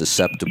that is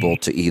susceptible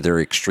to either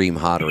extreme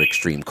hot or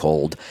extreme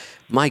cold?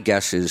 My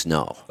guess is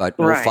no, but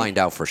we'll find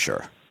out for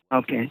sure.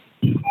 Okay.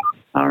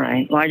 All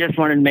right. Well, I just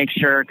wanted to make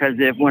sure, because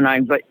when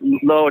I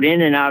load in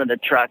and out of the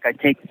truck, I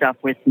take stuff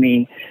with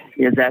me.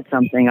 Is that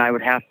something I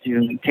would have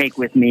to take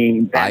with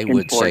me back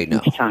and forth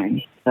each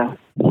time? So,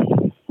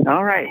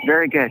 all right.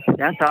 Very good.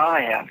 That's all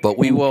I have. But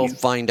we will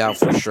find out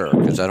for sure,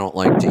 because I don't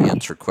like to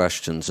answer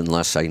questions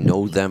unless I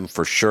know them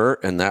for sure.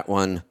 And that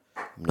one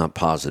I'm not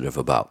positive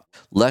about.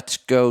 Let's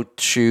go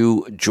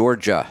to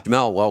Georgia.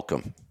 Jamel,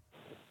 welcome.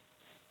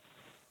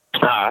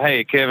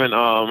 Hey, Kevin.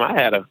 I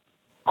had a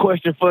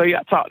question for you.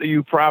 I talked to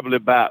you probably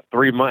about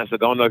 3 months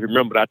ago. I don't know if you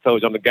remember, but I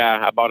told you I'm the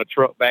guy. I bought a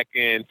truck back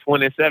in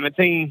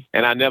 2017,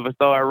 and I never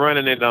started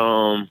running it.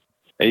 And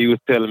you was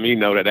telling me,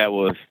 that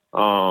was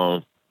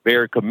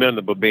very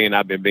commendable.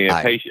 I've been being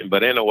patient.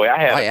 But anyway, I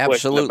had a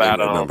question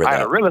about. I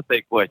had a real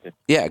estate question.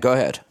 Yeah, go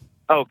ahead.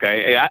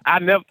 Okay,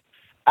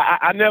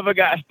 I never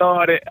got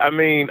started. I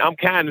mean, I'm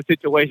kind of the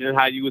situation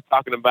how you was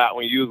talking about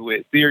when you was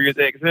with Sirius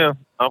XM.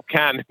 I'm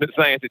kind of the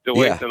same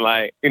situation. Yeah.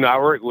 Like, I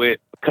work with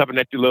a company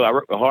that you love. I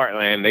work with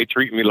Heartland. They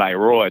treat me like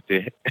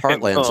royalty.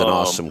 Heartland's an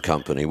awesome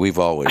company. We've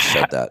always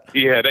said that.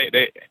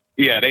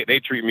 Yeah, they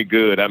treat me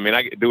good. I mean,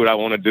 I get to do what I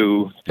want to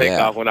do, take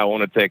off when I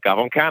want to take off.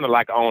 I'm kind of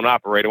like an own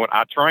operator. When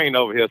I train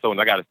over here, so when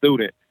I got a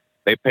student,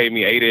 they pay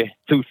me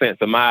 82 cents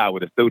a mile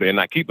with a student, and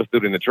I keep a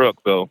student in the truck.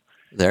 So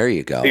there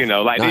you go.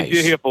 Like nice. This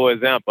year here, for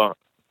example.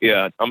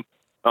 Yeah,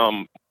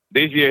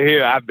 this year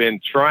here, I've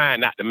been trying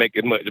not to make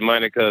as much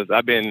money because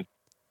I've been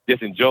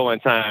just enjoying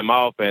time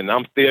off, and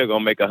I'm still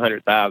gonna make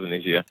 $100,000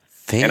 this year.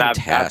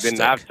 Fantastic.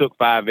 And I've took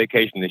 5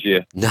 vacations this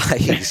year.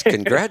 Nice,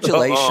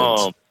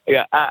 congratulations.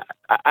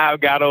 I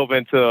got over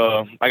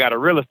into. I got a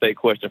real estate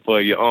question for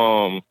you.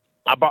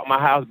 I bought my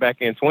house back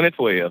in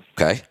 2012.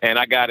 Okay. And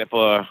I got it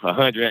for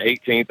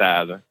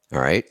 $118,000. All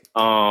right.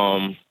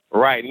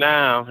 Right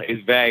now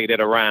it's valued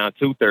at around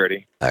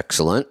 $230.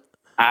 Excellent.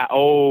 I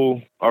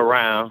owe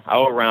around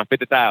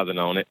 $50,000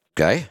 on it.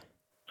 Okay.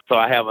 So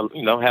I have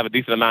a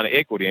decent amount of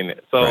equity in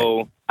it.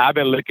 So I've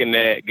been looking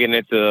at getting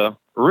into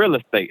real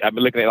estate. I've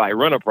been looking at like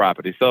rental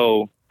property.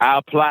 So I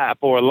applied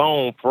for a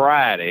loan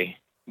Friday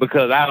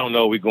because I don't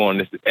know we're going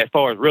this. As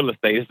far as real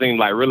estate, it seems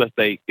like real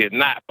estate is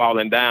not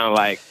falling down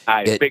like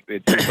I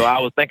expected it to. So I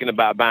was thinking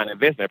about buying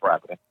investment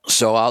property.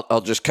 So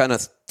I'll just kind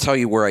of tell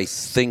you where I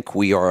think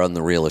we are on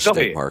the real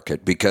estate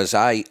market, because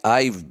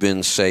I've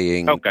been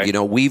saying,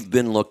 we've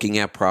been looking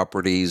at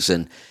properties,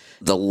 and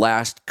the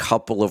last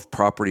couple of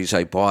properties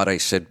I bought, I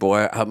said,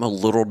 boy, I'm a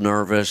little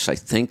nervous. I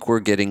think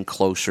we're getting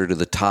closer to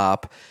the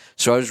top.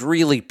 So I was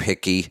really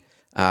picky.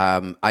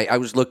 I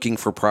was looking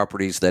for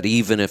properties that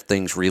even if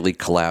things really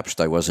collapsed,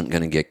 I wasn't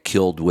going to get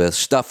killed with.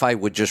 Stuff I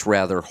would just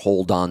rather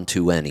hold on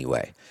to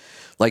anyway.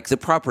 Like the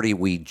property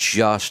we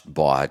just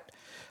bought,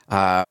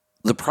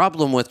 the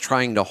problem with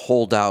trying to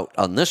hold out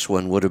on this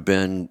one would have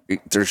been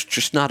there's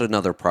just not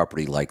another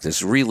property like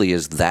this. It really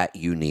is that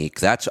unique.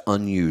 That's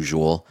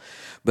unusual,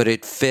 but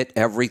it fit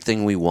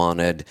everything we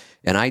wanted.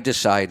 And I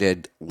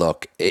decided,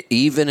 look,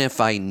 even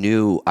if I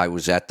knew I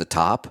was at the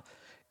top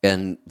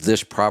and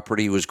this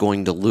property was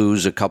going to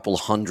lose a couple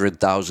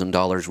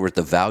 $100,000 worth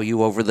of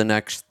value over the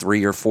next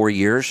 3 or 4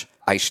 years,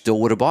 I still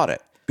would have bought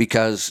it,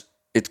 because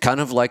it's kind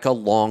of like a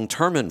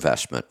long-term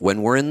investment.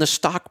 When we're in the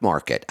stock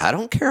market, I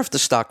don't care if the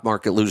stock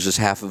market loses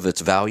half of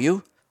its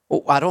value.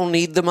 Well, I don't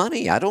need the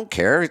money. I don't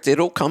care.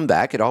 It'll come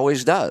back. It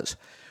always does.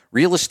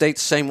 Real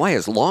estate's the same way.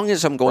 As long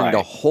as I'm going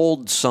to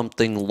hold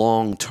something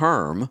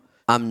long-term,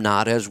 I'm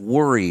not as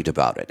worried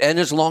about it. And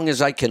as long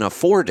as I can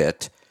afford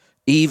it,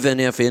 even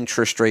if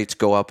interest rates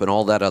go up and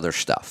all that other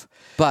stuff.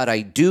 But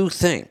I do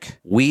think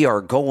we are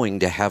going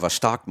to have a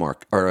stock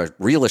market or a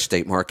real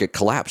estate market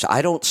collapse.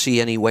 I don't see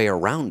any way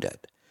around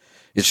it.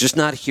 It's just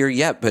not here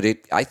yet, but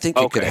I think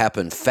it could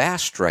happen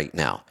fast right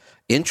now.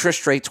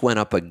 Interest rates went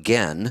up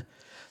again.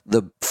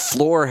 The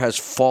floor has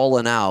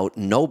fallen out.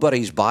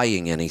 Nobody's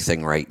buying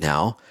anything right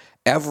now.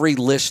 Every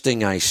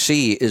listing I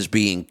see is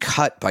being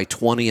cut by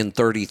 $20,000 and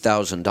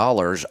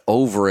 $30,000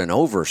 over and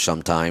over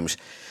sometimes.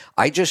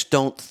 I just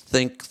don't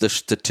think the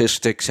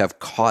statistics have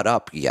caught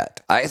up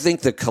yet. I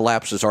think the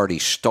collapse has already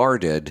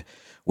started.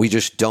 We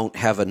just don't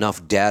have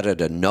enough data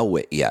to know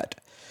it yet.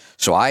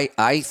 So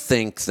I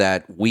think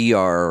that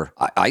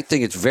I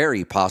think it's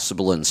very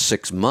possible in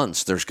 6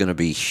 months there's going to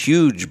be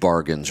huge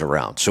bargains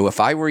around. So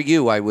if I were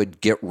you, I would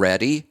get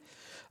ready,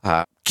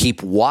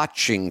 keep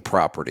watching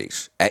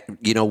properties,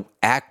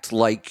 act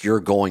like you're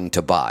going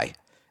to buy.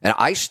 And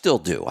I still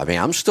do. I mean,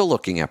 I'm still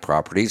looking at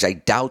properties. I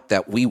doubt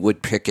that we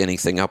would pick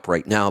anything up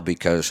right now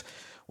because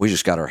we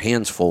just got our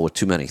hands full with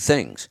too many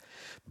things.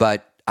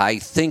 But I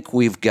think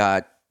we've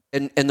got,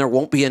 and there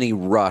won't be any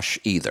rush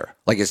either.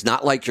 Like, it's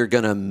not like you're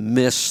going to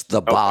miss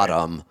the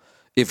bottom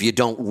if you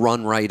don't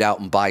run right out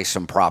and buy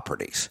some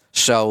properties.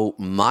 So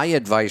my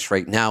advice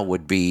right now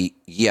would be,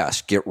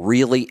 yes, get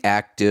really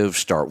active,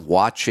 start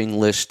watching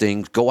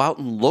listings, go out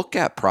and look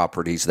at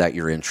properties that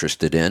you're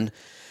interested in.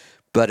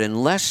 But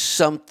unless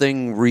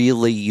something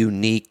really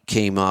unique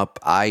came up,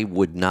 I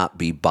would not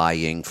be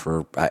buying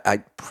for,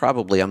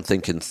 I'm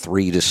thinking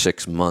 3 to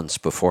 6 months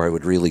before I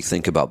would really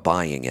think about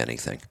buying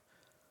anything.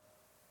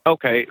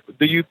 Okay.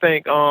 Do you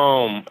think,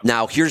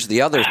 now, here's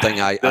the other thing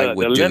I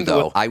would do,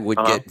 though. I would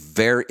get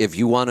if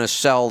you want to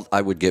sell,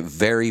 I would get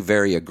very,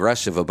 very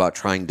aggressive about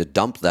trying to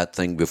dump that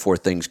thing before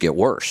things get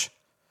worse.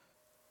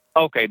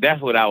 Okay.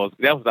 That's what I was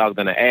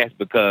going to ask,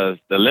 because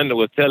the lender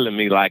was telling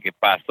me, like, if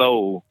I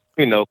sold,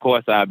 of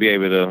course I'd be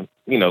able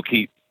to,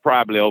 keep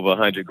probably over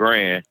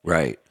 $100,000.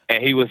 Right.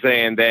 And he was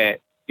saying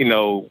that,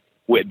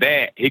 with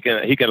that, he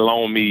can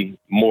loan me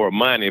more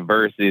money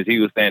versus he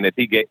was saying that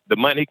he get the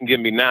money he can give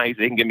me now. He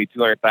said he can give me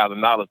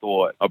 $200,000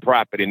 toward a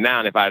property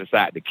now if I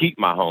decide to keep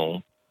my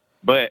home.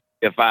 But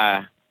if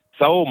I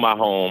sold my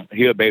home,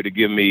 he'll be able to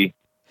give me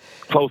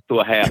close to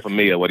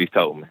 $500,000, what he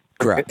told me.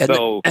 Correct.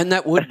 And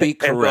that would be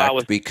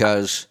correct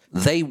because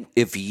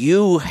if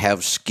you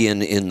have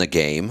skin in the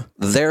game,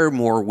 they're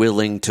more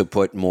willing to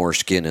put more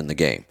skin in the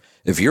game.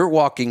 If you're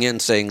walking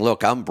in saying,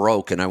 look, I'm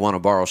broke and I want to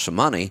borrow some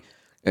money,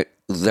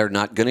 they're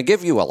not going to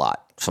give you a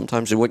lot.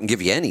 Sometimes they wouldn't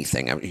give you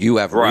anything. I mean, you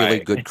have really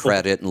good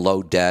credit and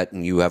low debt,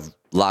 and you have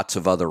lots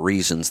of other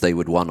reasons they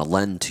would want to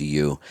lend to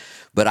you.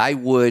 But I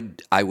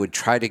would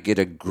try to get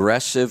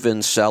aggressive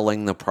in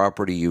selling the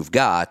property you've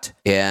got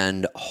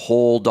and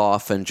hold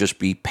off and just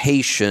be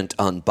patient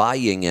on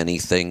buying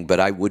anything. But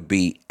I would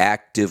be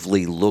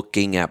actively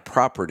looking at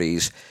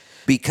properties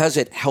because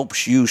it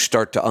helps you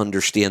start to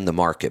understand the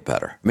market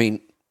better. I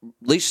mean,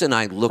 Lisa and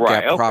I look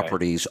at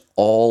properties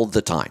all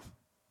the time.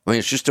 I mean,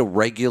 it's just a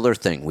regular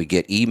thing. We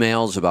get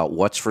emails about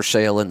what's for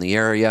sale in the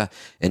area.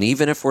 And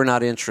even if we're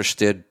not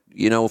interested,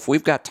 if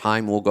we've got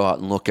time, we'll go out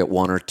and look at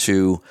one or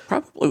two.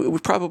 We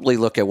probably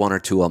look at one or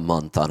two a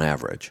month on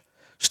average.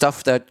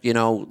 Stuff that,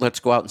 let's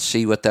go out and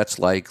see what that's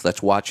like.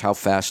 Let's watch how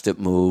fast it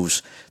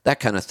moves, that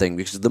kind of thing.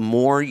 Because the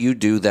more you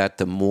do that,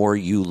 the more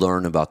you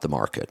learn about the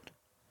market.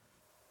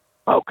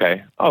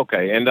 Okay.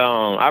 And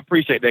I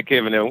appreciate that,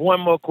 Kevin. And one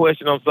more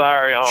question. I'm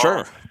sorry.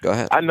 Sure. Go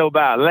ahead. I know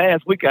about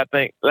last week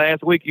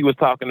you was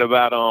talking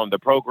about the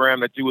program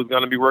that you was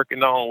going to be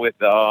working on with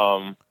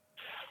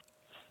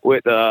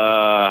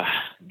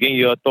getting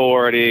your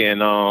authority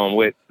and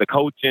with the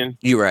coaching.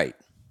 You're right.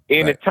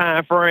 In the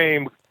time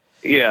frame,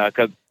 yeah,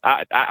 because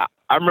I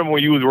remember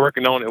when you was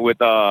working on it with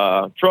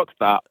Truck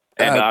Stop.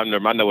 And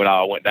I know it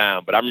all went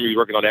down, but I remember you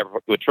working on that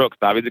with Truck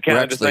Stop. Is it kind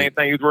of the same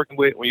thing you was working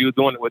with when you was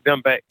doing it with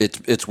them back?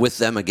 It's with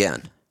them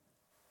again.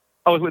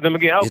 Oh, it's with them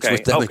again. Okay, it's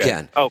with them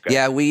again. Okay.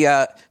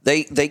 Yeah,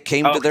 they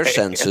came to their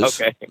senses.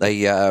 Okay.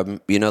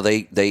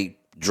 They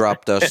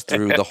dropped us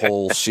through the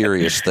whole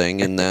serious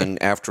thing, and then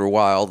after a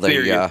while,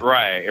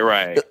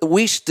 right.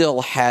 We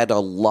still had a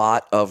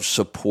lot of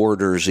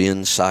supporters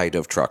inside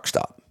of Truck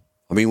Stop.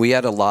 I mean, we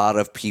had a lot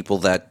of people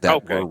that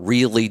were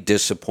really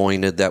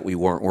disappointed that we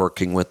weren't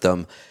working with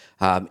them.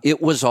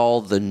 It was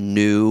all the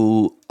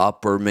new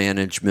upper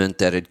management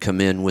that had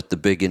come in with the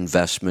big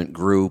investment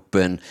group,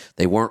 and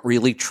they weren't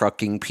really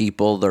trucking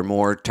people. They're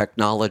more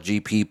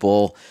technology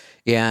people,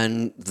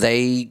 and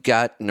they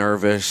got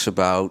nervous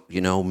about,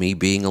 me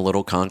being a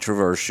little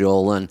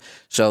controversial. And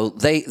so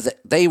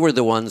they were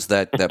the ones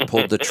that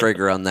pulled the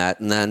trigger on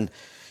that. And then,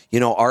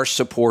 our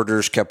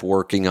supporters kept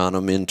working on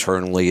them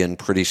internally, and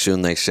pretty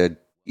soon they said,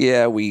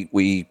 yeah,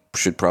 we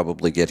should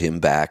probably get him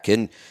back.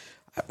 And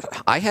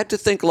I had to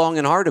think long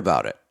and hard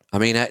about it. I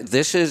mean,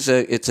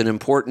 it's an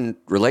important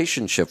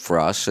relationship for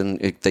us, and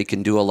they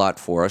can do a lot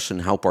for us and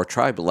help our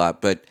tribe a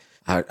lot. But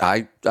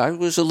I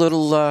was a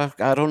little, I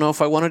don't know if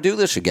I want to do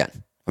this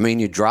again. I mean,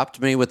 you dropped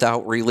me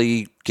without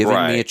really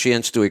giving me a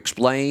chance to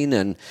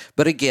explain.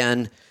 But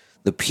again,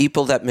 the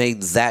people that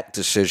made that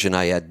decision,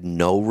 I had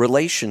no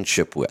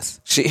relationship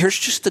with. See, here's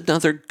just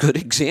another good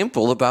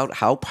example about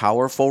how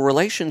powerful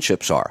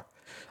relationships are.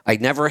 I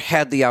never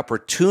had the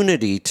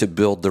opportunity to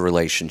build the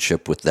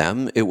relationship with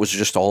them. It was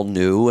just all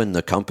new, and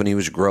the company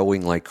was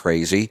growing like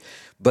crazy.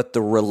 But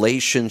the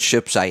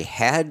relationships I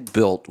had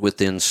built with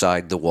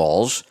inside the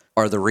walls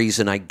are the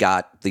reason I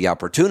got the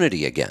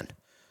opportunity again.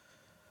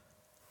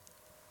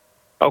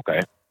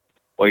 Okay.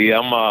 Well, yeah,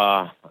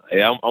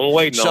 I'm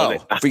waiting on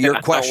it. So, for your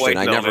question,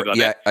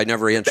 I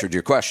never answered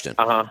your question.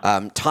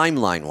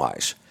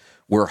 Timeline-wise,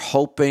 we're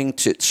hoping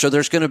to. So,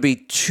 there's going to be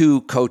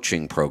 2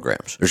 coaching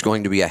programs. There's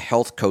going to be a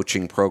health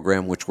coaching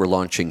program, which we're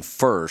launching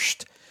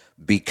first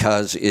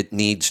because it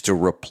needs to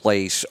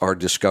replace our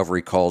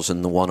discovery calls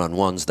and the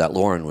one-on-ones that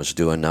Lauren was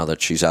doing now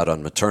that she's out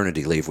on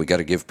maternity leave. We got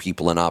to give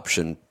people an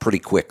option pretty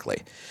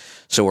quickly.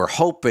 So, we're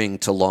hoping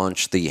to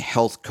launch the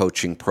health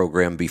coaching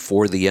program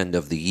before the end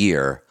of the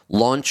year.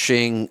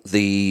 Launching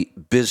the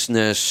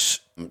business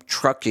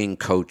trucking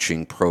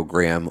coaching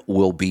program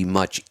will be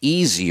much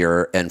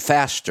easier and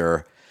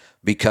faster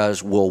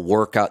because we'll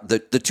work out the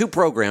 2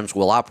 programs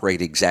will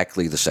operate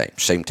exactly the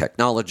same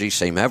technology,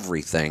 same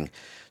everything.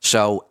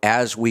 So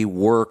as we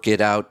work it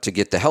out to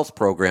get the health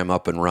program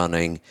up and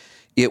running,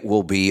 it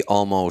will be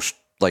almost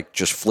like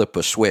just flip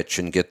a switch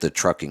and get the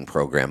trucking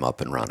program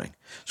up and running.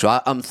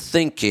 So I'm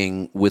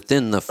thinking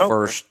within the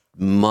first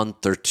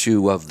month or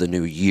 2 of the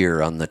new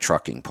year on the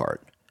trucking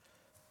part.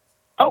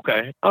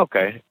 Okay.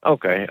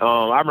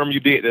 I remember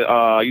you did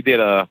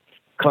a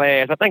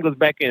class. I think it was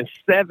back in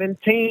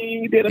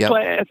 2017. You did a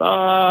class.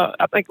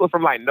 I think it was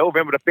from like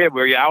November to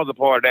February. Yeah, I was a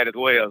part of that as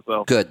well.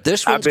 So good.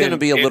 This one's going to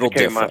be a little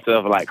different.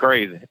 Myself like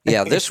crazy.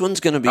 Yeah, this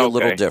one's going to be a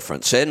little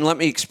different. So, and let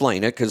me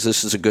explain it because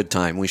this is a good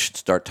time. We should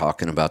start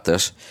talking about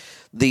this.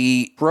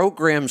 The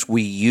programs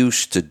we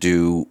used to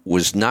do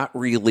was not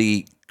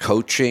really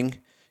coaching.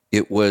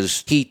 It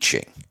was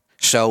teaching.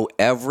 So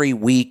every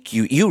week,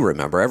 you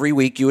remember, every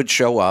week you would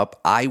show up.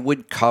 I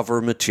would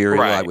cover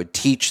material. Right. I would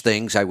teach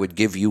things. I would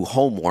give you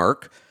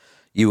homework.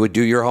 You would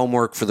do your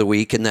homework for the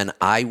week, and then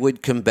I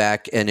would come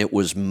back, and it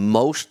was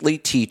mostly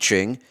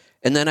teaching,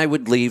 and then I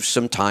would leave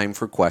some time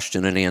for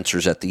question and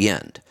answers at the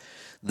end.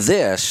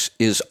 This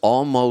is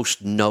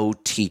almost no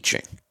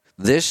teaching.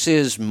 This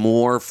is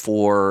more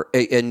for,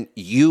 and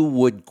you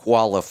would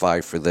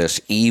qualify for this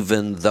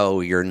even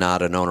though you're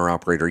not an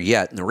owner-operator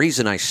yet. And the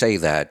reason I say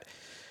that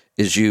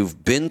is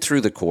you've been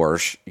through the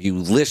course, you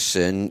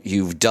listen,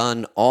 you've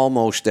done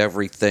almost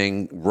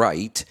everything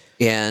right,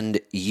 and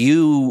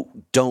you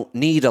don't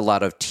need a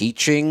lot of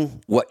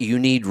teaching. What you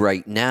need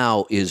right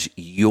now is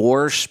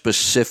your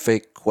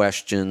specific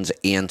questions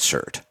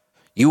answered.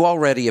 You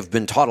already have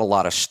been taught a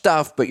lot of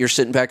stuff, but you're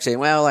sitting back saying,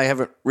 well, I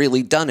haven't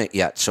really done it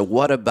yet. So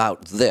what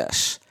about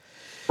this?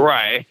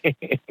 Right.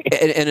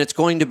 And it's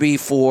going to be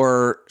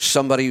for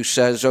somebody who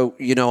says, oh,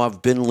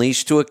 I've been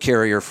leased to a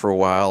carrier for a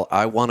while.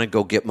 I want to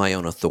go get my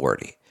own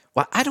authority.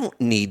 Well, I don't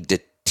need to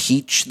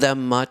teach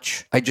them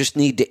much. I just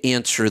need to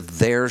answer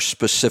their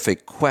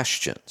specific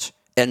questions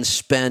and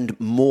spend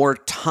more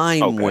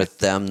time with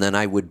them than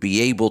I would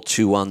be able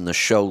to on the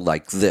show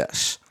like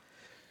this.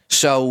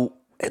 So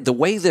the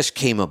way this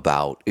came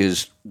about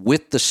is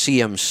with the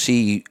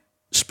CMC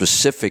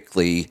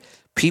specifically,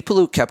 people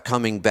who kept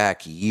coming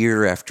back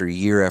year after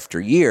year after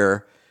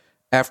year,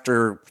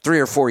 after 3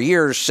 or 4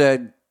 years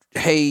said,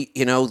 hey,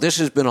 this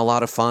has been a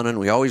lot of fun and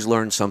we always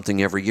learn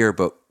something every year,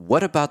 but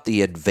what about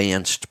the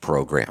advanced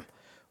program?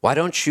 Why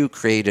don't you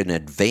create an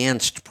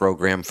advanced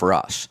program for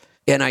us?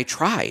 And I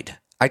tried.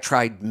 I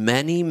tried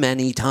many,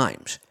 many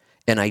times,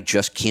 and I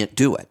just can't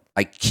do it.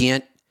 I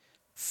can't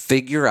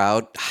figure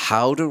out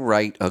how to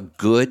write a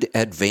good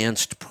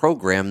advanced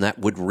program that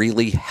would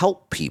really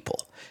help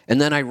people. And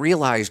then I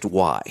realized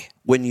why.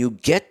 When you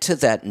get to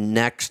that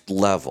next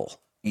level,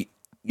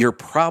 your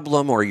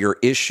problem or your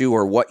issue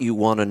or what you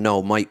want to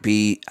know might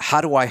be,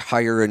 how do I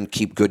hire and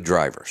keep good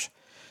drivers?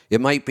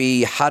 It might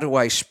be, how do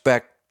I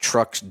spec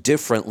trucks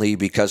differently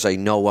because I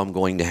know I'm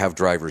going to have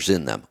drivers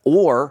in them?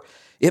 Or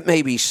it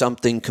may be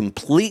something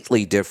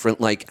completely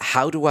different, like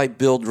how do I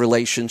build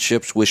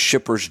relationships with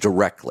shippers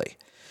directly?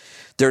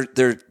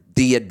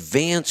 The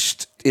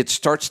advanced, it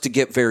starts to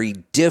get very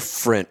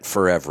different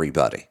for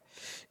everybody.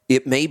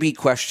 It may be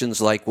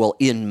questions like, well,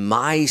 in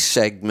my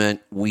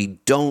segment, we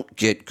don't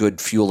get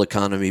good fuel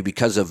economy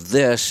because of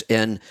this,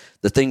 and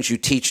the things you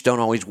teach don't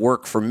always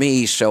work for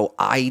me, so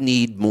I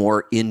need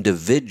more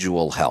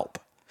individual help.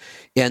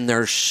 And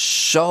there's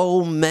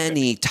so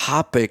many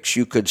topics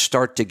you could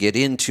start to get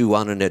into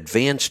on an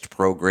advanced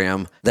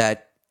program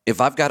that if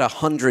I've got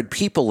 100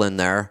 people in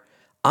there,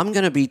 I'm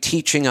going to be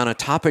teaching on a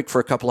topic for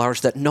a couple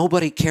hours that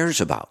nobody cares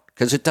about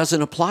because it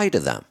doesn't apply to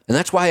them. And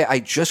that's why I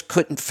just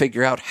couldn't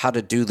figure out how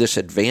to do this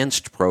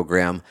advanced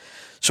program.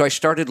 So I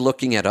started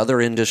looking at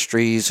other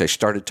industries. I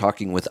started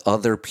talking with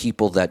other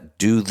people that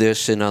do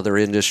this in other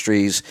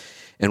industries.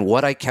 And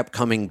what I kept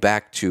coming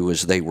back to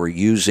is they were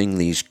using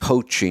these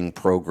coaching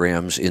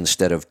programs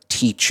instead of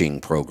teaching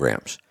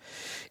programs.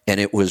 And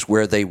it was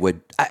where they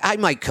would, I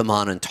might come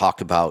on and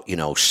talk about,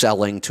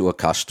 selling to a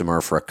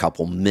customer for a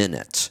couple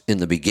minutes in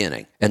the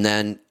beginning. And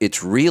then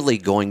it's really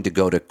going to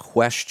go to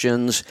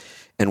questions,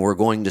 and we're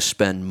going to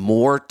spend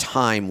more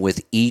time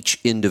with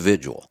each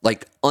individual,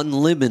 like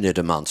unlimited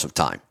amounts of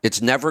time. It's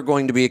never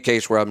going to be a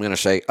case where I'm going to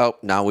say, oh,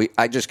 now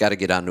I just got to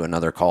get onto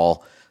another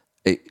call.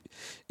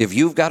 If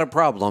you've got a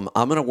problem,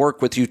 I'm going to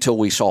work with you till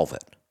we solve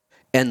it.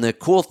 And the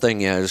cool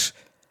thing is,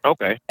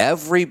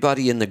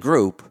 everybody in the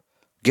group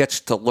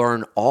gets to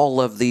learn all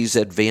of these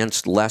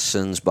advanced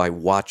lessons by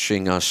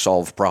watching us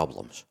solve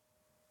problems.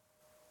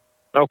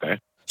 Okay.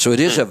 So it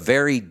is a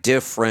very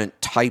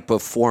different type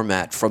of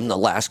format from the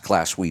last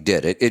class we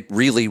did. It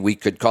really, we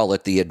could call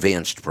it the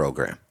advanced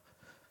program.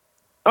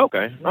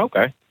 Okay.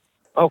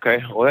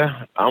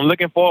 Well, I'm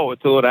looking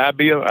forward to it.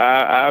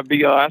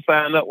 I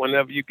sign up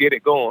whenever you get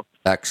it going.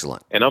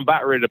 Excellent. And I'm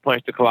about ready to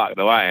punch the clock,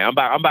 though. I'm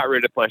about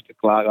ready to punch the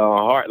clock.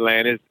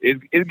 Heartland is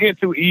getting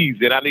too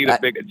easy, and I need a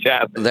bigger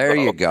challenge. There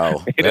you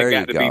go. There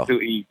you go. Be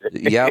too easy.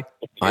 Yep,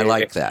 I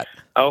like that.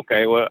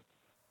 Okay, well,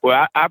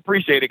 I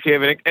appreciate it,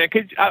 Kevin. And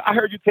I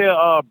heard you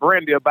tell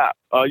Brandy about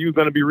you were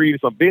going to be reading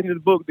some business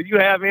books. Do you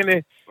have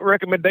any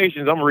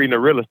recommendations? I'm reading a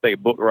real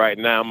estate book right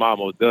now. I'm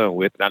almost done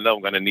with it. I know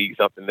I'm going to need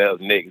something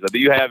else next. So do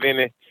you have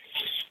any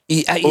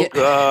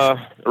book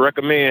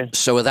recommend?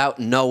 So without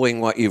knowing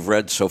what you've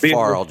read so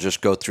far, I'll just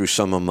go through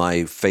some of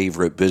my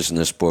favorite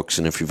business books.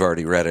 And if you've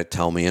already read it,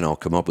 tell me and I'll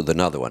come up with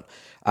another one.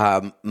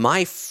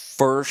 My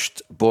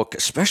first book,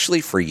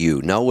 especially for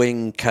you,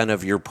 knowing kind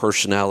of your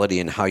personality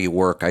and how you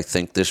work, I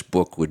think this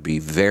book would be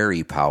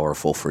very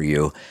powerful for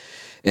you.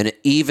 And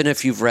even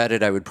if you've read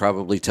it, I would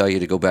probably tell you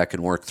to go back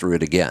and work through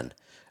it again.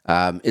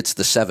 It's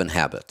The 7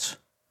 Habits.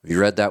 Have you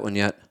read that one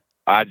yet?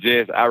 I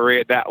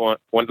read that one.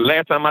 When the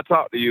last time I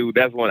talked to you,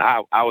 that's when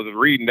I was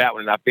reading that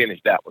one and I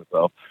finished that one.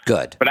 So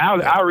good. But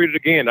I'll read it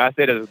again. I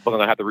said it's a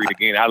book I have to read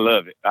again. I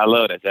love it. I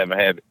love that 7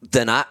 Habits.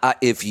 Then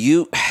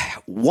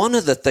one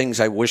of the things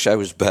I wish I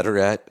was better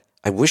at,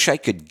 I wish I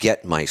could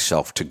get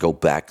myself to go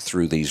back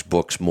through these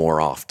books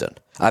more often.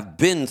 I've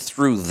been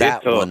through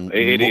that one.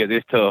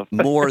 It's tough.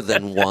 More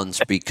than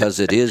once because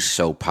it is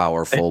so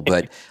powerful.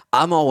 But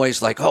I'm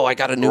always like, I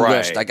got a new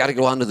list. I got to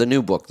go on to the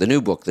new book.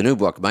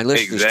 My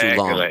list is too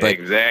long. But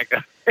Exactly.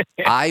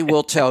 I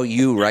will tell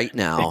you right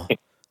now,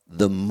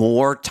 the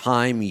more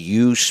time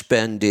you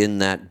spend in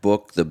that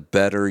book, the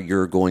better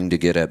you're going to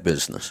get at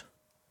business.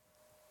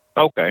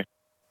 Okay.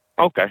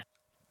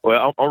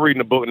 Well, I'm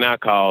reading a book now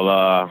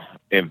called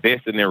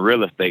Investing in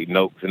Real Estate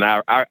Notes. And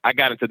I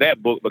got into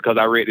that book because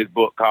I read this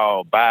book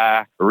called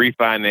Buy,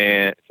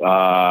 Refinance,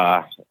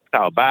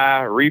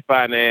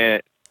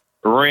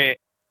 Rent.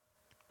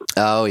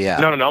 Oh, yeah.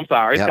 No, I'm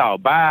sorry. It's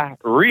called Buy,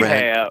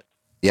 Rehab,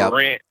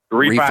 Rent,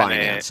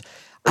 Refinance.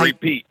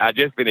 Repeat. I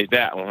just finished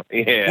that one.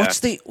 Yeah.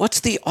 What's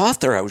the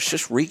author? I was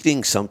just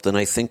reading something,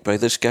 I think, by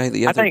this guy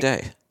the other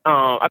day.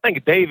 I think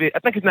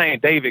his name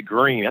is David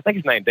Green.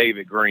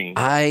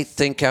 I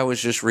think I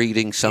was just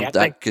reading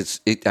something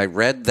because I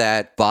read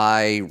that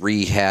Buy,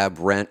 Rehab,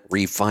 Rent,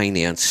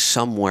 Refinance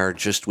somewhere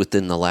just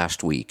within the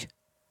last week.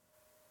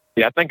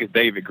 Yeah, I think it's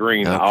David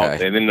Green, the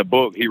author. And in the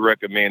book, he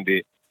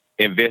recommended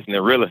investing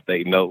in real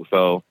estate notes.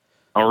 So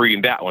I'm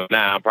reading that one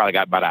now. I probably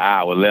got about an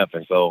hour left,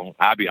 and so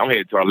I'm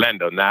headed to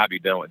Orlando now. I'll be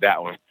done with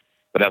that one.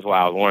 But that's why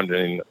I was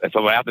wondering.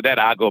 So after that,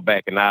 I'll go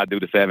back and I'll do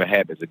the 7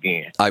 Habits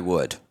again. I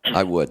would.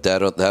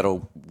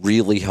 That'll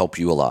really help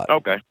you a lot.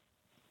 Okay.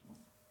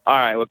 All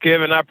right. Well,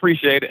 Kevin, I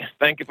appreciate it.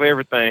 Thank you for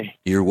everything.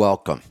 You're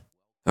welcome.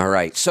 All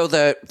right. So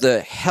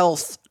the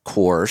health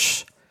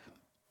course,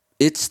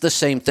 it's the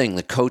same thing,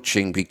 the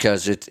coaching,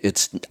 because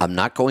it's I'm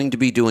not going to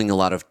be doing a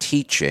lot of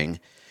teaching.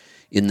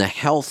 In the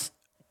health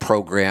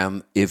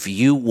program, if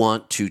you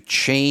want to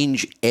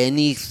change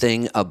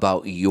anything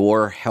about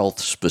your health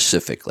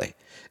specifically,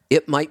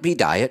 it might be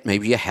diet.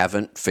 Maybe you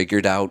haven't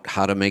figured out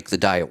how to make the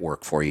diet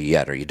work for you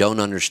yet, or you don't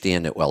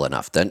understand it well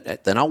enough. Then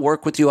I'll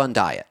work with you on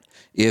diet.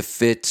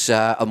 If it's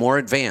a more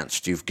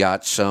advanced, you've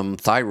got some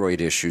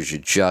thyroid issues you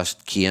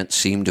just can't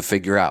seem to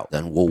figure out,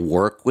 then we'll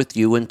work with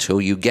you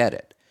until you get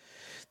it.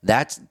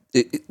 That's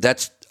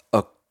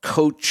a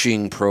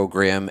coaching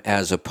program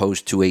as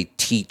opposed to a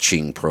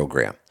teaching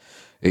program.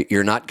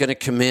 You're not going to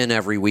come in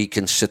every week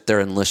and sit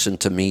there and listen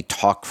to me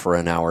talk for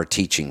an hour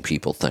teaching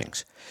people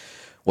things.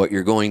 What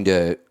you're going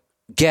to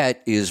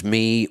get is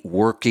me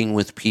working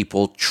with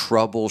people,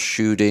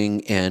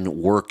 troubleshooting and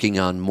working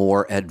on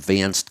more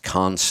advanced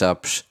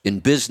concepts. In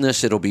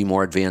business, it'll be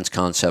more advanced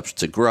concepts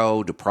to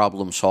grow, to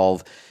problem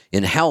solve.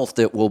 In health,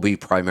 it will be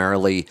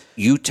primarily,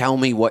 you tell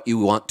me what you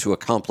want to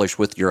accomplish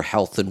with your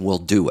health and we'll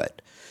do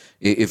it.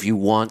 If you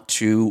want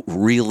to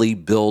really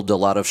build a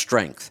lot of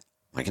strength,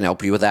 I can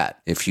help you with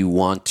that. If you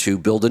want to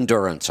build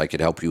endurance, I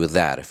could help you with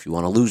that. If you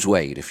want to lose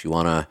weight, if you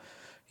want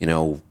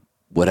to,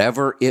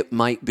 whatever it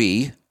might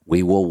be,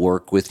 we will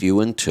work with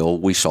you until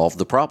we solve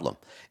the problem.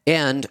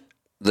 And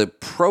the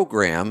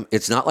program,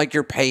 it's not like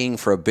you're paying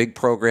for a big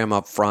program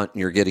up front and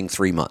you're getting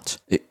 3 months.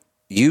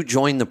 You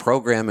join the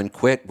program and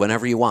quit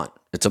whenever you want.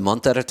 It's a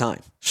month at a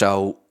time.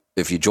 So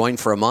if you join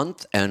for a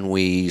month and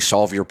we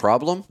solve your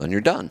problem, then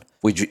you're done.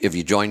 If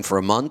you join for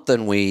a month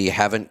and we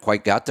haven't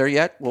quite got there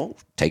yet, well,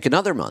 take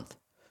another month.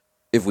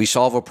 If we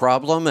solve a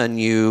problem and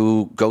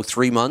you go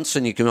 3 months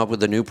and you come up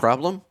with a new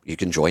problem, you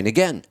can join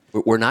again.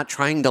 We're not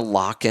trying to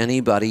lock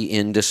anybody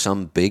into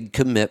some big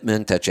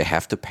commitment that you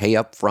have to pay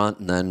up front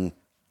and then,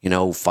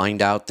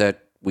 find out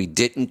that we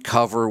didn't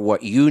cover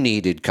what you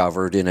needed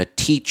covered in a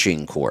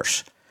teaching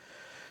course.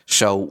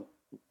 So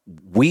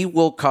we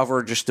will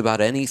cover just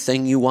about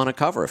anything you want to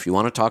cover. If you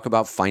want to talk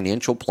about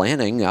financial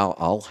planning,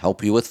 I'll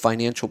help you with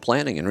financial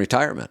planning and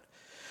retirement.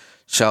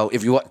 So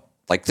if you want,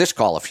 like this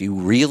call, if you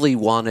really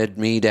wanted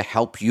me to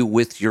help you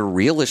with your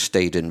real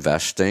estate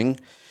investing,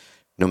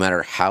 no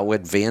matter how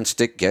advanced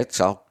it gets,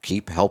 I'll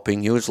keep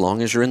helping you as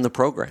long as you're in the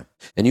program.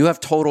 And you have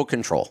total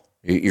control.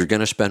 You're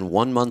going to spend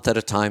 1 month at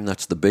a time.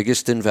 That's the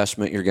biggest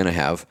investment you're going to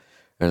have.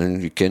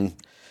 And you can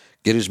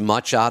get as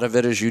much out of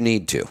it as you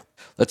need to.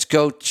 Let's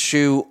go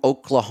to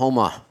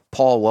Oklahoma.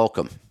 Paul,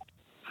 welcome.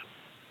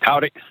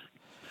 Howdy.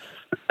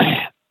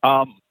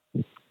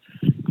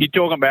 You're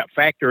talking about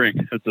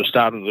factoring at the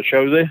start of the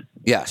show there?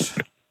 Yes.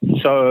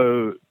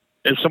 So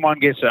if someone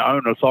gets their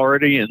own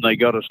authority and they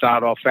got to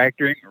start off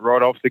factoring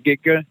right off the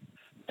get-go,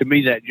 to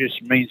me that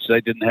just means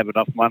they didn't have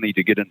enough money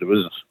to get into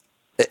business.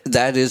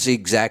 That is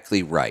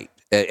exactly right.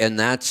 And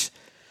that's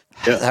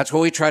what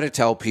we try to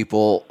tell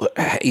people.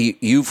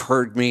 You've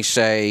heard me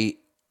say,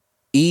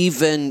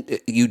 even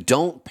you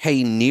don't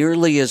pay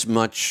nearly as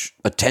much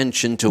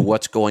attention to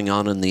what's going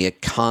on in the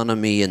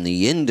economy and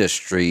the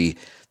industry.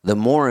 The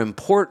more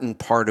important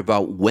part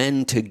about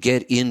when to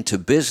get into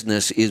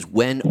business is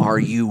when are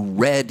you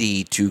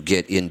ready to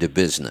get into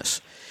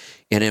business?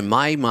 And in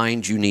my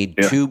mind, you need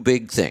two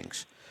big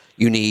things.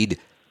 You need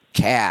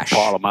cash. A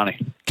lot of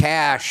money.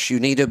 Cash. You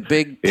need a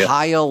big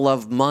pile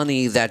of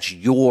money that's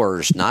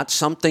yours, not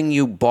something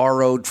you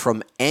borrowed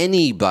from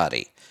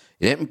anybody.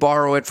 You didn't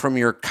borrow it from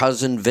your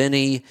cousin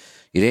Vinny.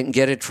 You didn't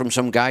get it from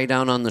some guy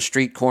down on the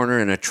street corner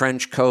in a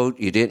trench coat.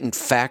 You didn't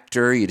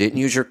factor. You didn't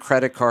use your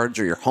credit cards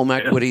or your home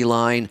equity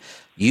line.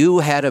 You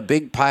had a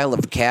big pile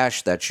of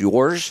cash that's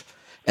yours.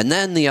 And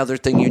then the other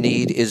thing you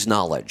need is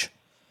knowledge.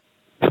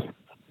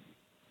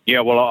 Yeah,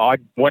 well,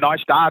 when I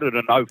started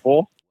in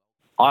 04,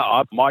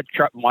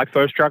 my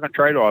first truck and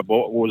trailer I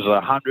bought was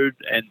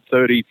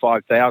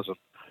 $135,000,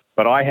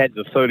 but I had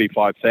the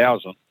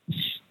 $35,000.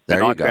 There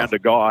and you I go. found a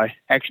guy,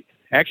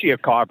 actually a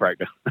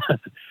chiropractor.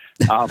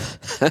 So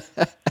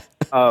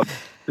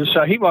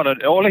all he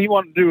wanted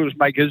to do was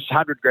make his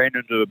 $100,000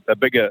 into a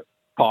bigger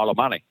pile of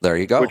money. There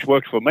you go. Which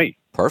worked for me.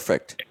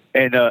 Perfect.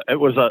 And it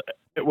was a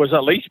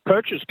lease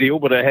purchase deal,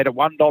 but it had a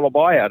 $1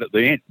 buyout at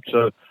the end.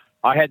 So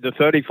I had the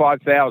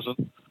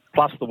 $35,000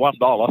 plus the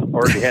 $1.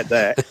 Already had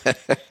that.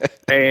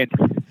 And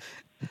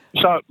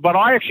so, but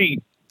I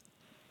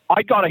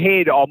got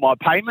ahead on my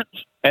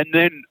payments, and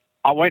then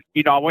I went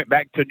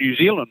back to New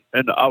Zealand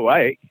in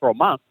 08 for a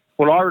month.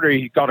 Well, I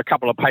already got a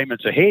couple of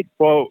payments ahead.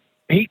 Well,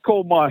 he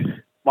called my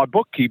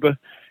bookkeeper,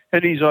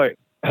 and he's like,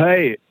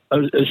 "Hey,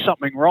 is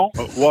something wrong?"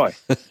 Why?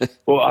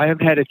 Well, I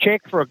haven't had a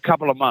check for a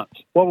couple of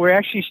months. Well, we're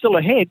actually still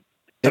ahead.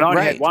 And I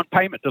only had one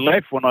payment to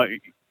left I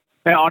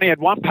only had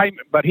one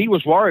payment, but he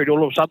was worried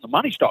all of a sudden the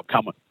money stopped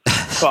coming.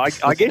 So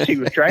I guess he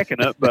was tracking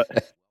it,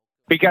 but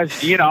because,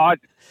 I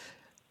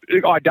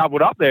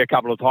doubled up there a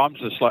couple of times.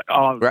 It's like,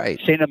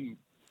 sent him,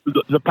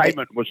 the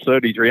payment was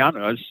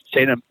 $3,300. I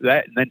sent him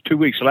that, and then 2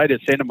 weeks later,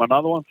 sent him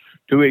another one.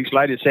 2 weeks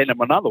later, sent him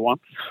another one.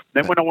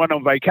 Then when I went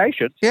on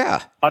vacation,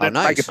 I didn't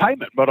make a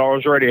payment, but I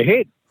was already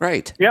ahead.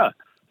 Right. Yeah.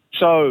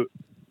 So,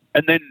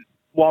 and then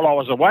while I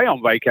was away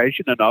on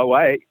vacation in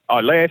 08,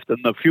 I left,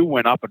 and the fuel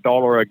went up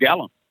 $1 a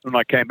gallon. And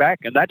I came back,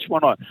 and that's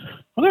when I'm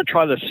going to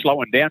try this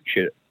slowing down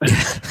shit,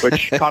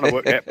 which kind of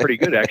worked out pretty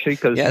good, actually,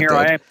 because here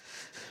I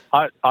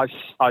am. I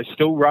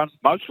still run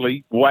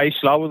mostly way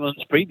slower than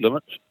speed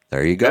limits.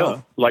 There you go.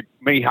 Yeah, like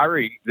me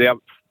hurrying the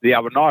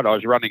other night, I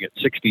was running at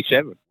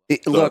 67.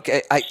 Look,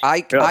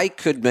 I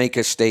could make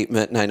a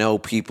statement, and I know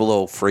people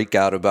will freak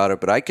out about it,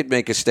 but I could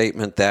make a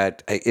statement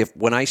that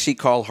when I see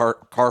car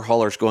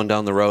haulers going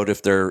down the road,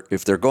 if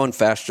they're going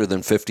faster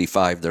than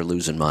 55, they're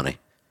losing money.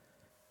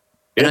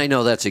 And I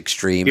know that's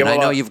extreme, and I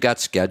know you've got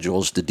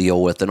schedules to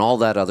deal with and all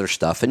that other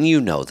stuff, and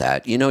you know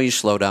that. You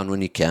slow down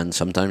when you can.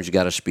 Sometimes you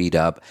got to speed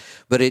up.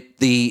 But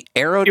the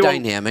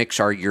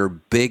aerodynamics are your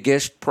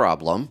biggest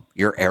problem.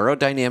 Your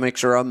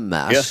aerodynamics are a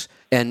mess,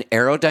 and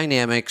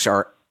aerodynamics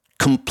are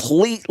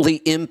completely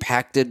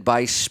impacted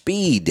by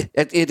speed.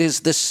 It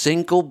is the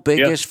single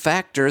biggest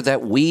factor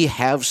that we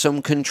have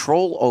some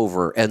control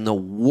over, and the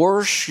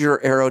worse your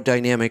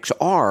aerodynamics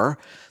are,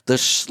 the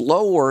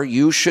slower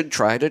you should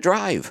try to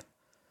drive.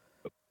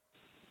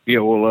 Yeah,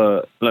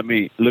 well, let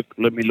me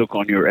look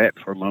on your app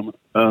for a moment.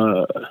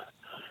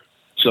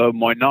 So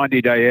my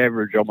 90-day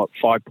average, I'm at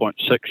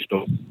 5.6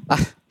 still.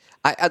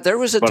 There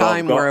was a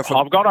time where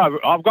I've got over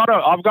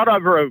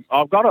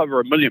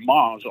 1 million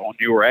miles on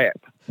your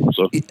app.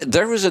 So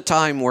there was a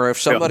time where if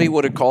somebody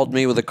would have called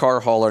me with a car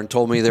hauler and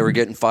told me they were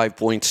getting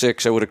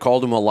 5.6, I would have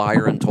called them a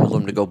liar and told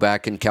them to go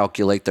back and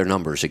calculate their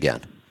numbers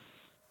again.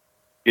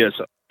 Yes,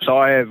 so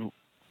I have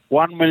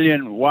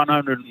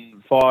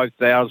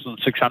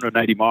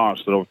 1,105,680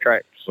 miles that I've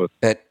tracked. So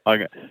the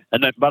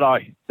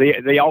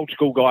old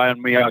school guy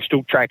in me, I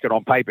still track it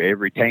on paper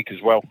every tank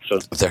as well. So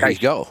there you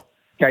go.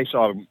 In case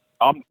I'm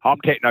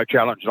techno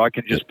challenged, I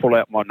can just pull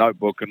out my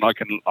notebook and I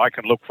can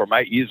look from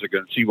 8 years ago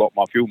and see what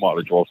my fuel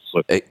mileage was.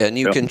 So, and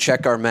you can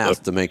check our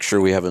math to make sure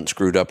we haven't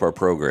screwed up our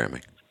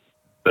programming.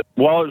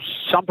 Well,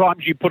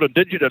 sometimes you put a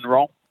digit in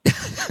wrong.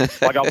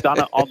 Like I've done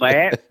it on the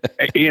app.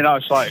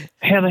 It's like,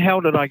 how the hell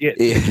did I get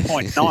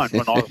 6.9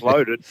 when I was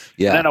loaded?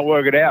 Yeah. And then I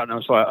work it out, and I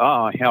was like,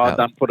 I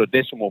done put a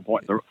decimal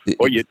point in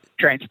or you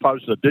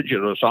transpose the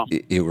digit or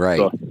something. You're right.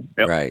 So,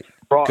 right.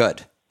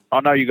 Good.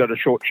 I know you got a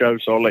short show,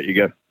 so I'll let you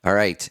go. All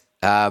right.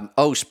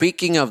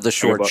 Speaking of the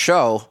short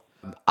show,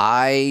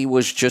 I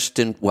was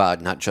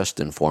not just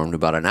informed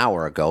about an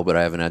hour ago, but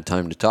I haven't had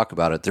time to talk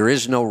about it. There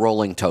is no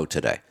rolling tow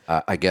today.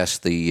 I guess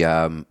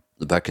the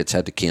Beckett's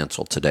had to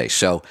cancel today.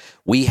 So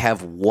we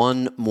have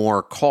one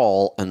more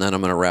call, and then I'm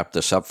going to wrap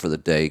this up for the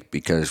day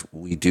because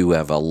we do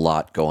have a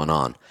lot going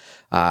on.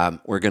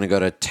 We're going to go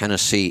to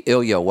Tennessee.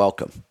 Ilya,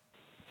 welcome.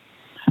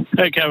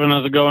 Hey, Kevin.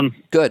 How's it going?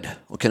 Good.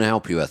 What can I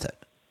help you with it?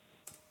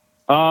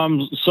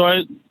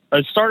 So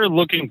I started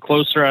looking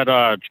closer at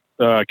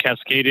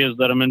Cascadias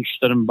that I'm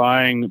interested in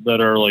buying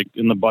that are like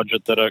in the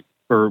budget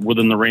or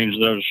within the range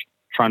that I was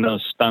trying to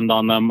spend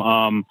on them.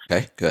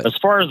 Okay, good. As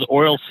far as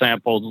oil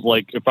samples,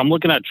 like if I'm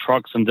looking at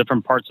trucks in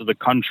different parts of the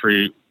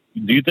country,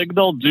 do you think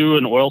they'll do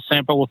an oil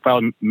sample if I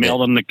mail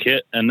them the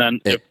kit? And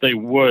then if they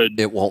would,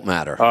 it won't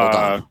matter. Hold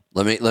on.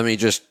 Let me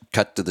just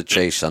cut to the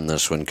chase on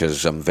this one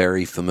because I'm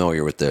very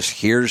familiar with this.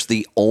 Here's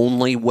the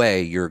only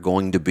way you're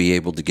going to be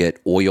able to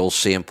get oil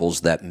samples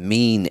that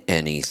mean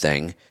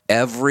anything.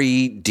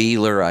 Every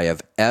dealer I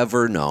have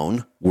ever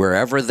known,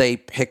 wherever they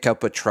pick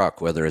up a truck,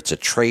 whether it's a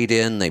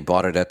trade-in, they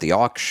bought it at the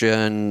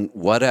auction,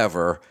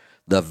 whatever,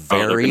 the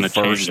very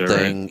first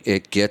thing,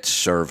 it gets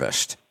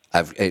serviced.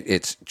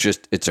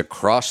 It's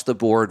across the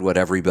board what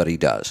everybody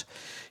does.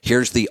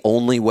 Here's the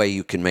only way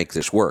you can make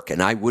this work,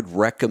 and I would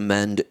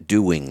recommend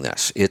doing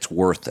this. It's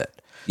worth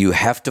it. You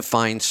have to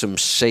find some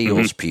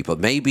salespeople.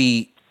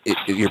 Maybe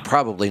you're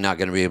probably not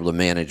going to be able to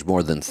manage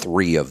more than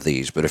 3 of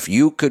these, but if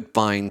you could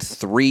find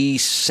 3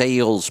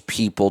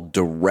 salespeople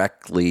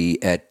directly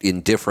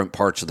in different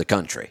parts of the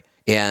country.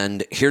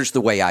 And here's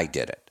the way I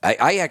did it.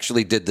 I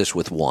actually did this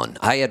with one.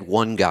 I had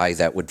one guy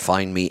that would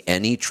find me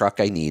any truck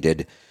I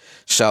needed.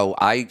 So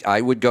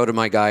I would go to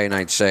my guy and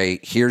I'd say,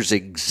 here's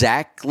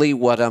exactly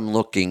what I'm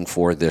looking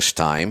for this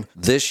time,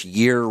 this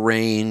year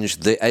range,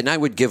 and I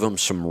would give him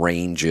some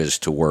ranges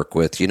to work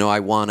with.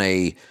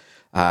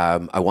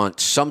 I want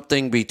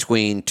something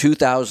between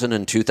 2000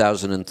 and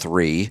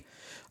 2003.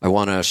 I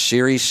want a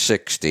Series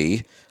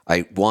 60.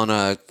 I want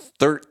a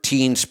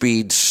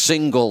 13-speed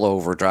single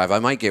overdrive. I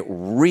might get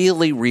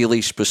really,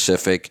 really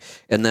specific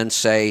and then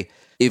say,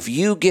 if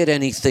you get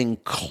anything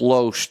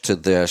close to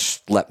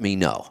this, let me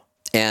know.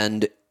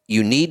 And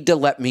you need to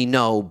let me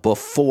know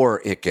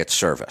before it gets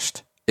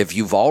serviced. If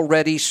you've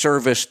already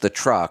serviced the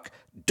truck,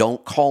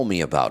 don't call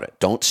me about it.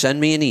 Don't send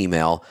me an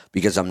email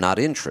because I'm not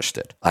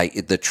interested.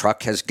 The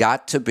truck has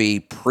got to be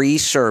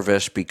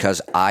pre-serviced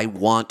because I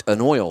want an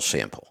oil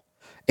sample.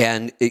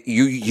 And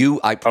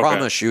I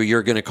promise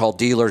you're going to call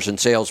dealers and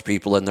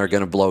salespeople and they're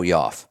going to blow you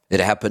off. It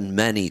happened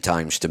many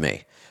times to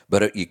me.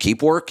 But you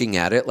keep working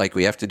at it like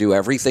we have to do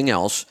everything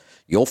else.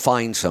 You'll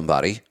find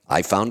somebody.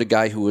 I found a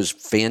guy who was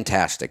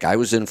fantastic. I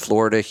was in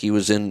Florida. He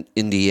was in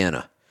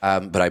Indiana.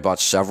 But I bought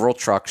several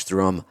trucks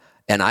through him.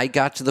 And I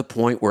got to the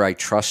point where I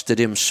trusted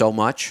him so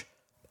much,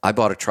 I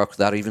bought a truck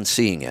without even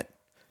seeing it.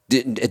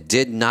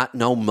 Did not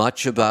know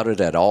much about it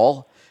at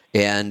all.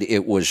 And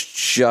it was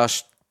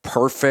just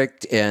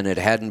perfect. And it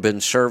hadn't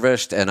been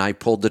serviced. And I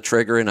pulled the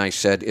trigger and I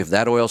said, if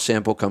that oil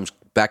sample comes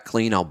back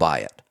clean, I'll buy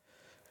it.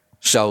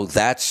 So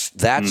that's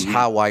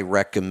how I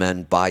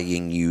recommend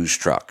buying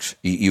used trucks.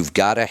 You've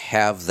got to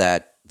have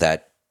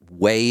that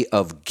way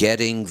of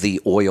getting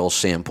the oil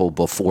sample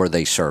before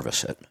they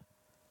service it.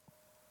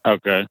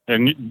 Okay.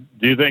 And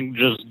do you think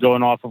just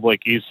going off of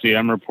like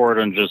ECM report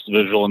and just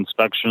visual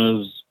inspection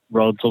is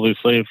relatively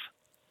safe?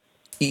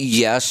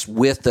 Yes,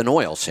 with an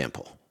oil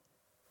sample.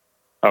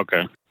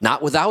 Okay.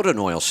 Not without an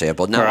oil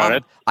sample. Now,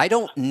 right. I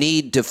don't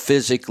need to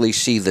physically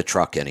see the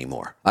truck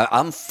anymore.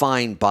 I'm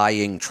fine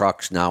buying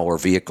trucks now or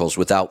vehicles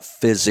without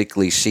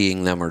physically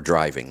seeing them or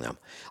driving them.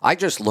 I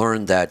just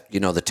learned that,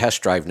 the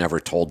test drive never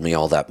told me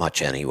all that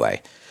much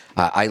anyway.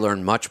 I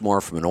learned much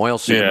more from an oil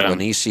sample, an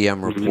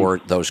ECM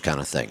report, those kind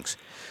of things.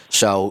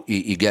 So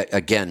you get,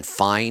 again,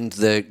 find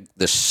the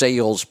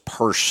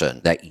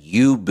salesperson that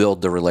you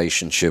build the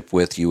relationship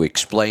with. You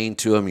explain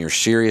to them you're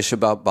serious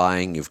about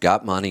buying, you've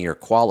got money, you're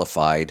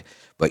qualified,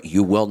 but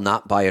you will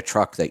not buy a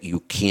truck that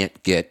you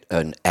can't get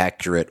an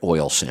accurate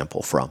oil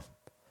sample from.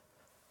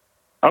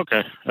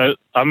 Okay.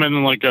 I'm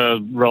in like a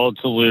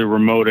relatively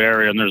remote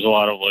area, and there's a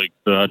lot of like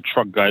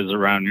truck guys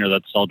around here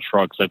that sell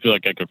trucks. I feel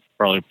like I could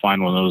probably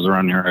find one of those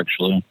around here,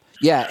 actually.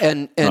 Yeah,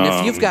 and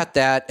if you've got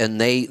that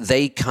and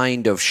they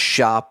kind of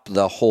shop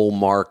the whole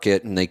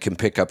market and they can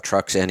pick up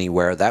trucks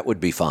anywhere, that would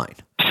be fine.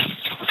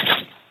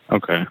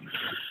 Okay.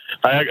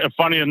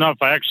 Funny enough,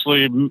 I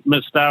actually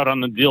missed out on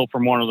the deal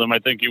from one of them. I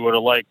think you would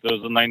have liked. It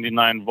was a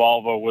 99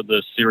 Volvo with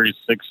a Series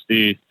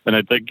 60, and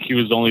I think he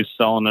was only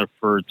selling it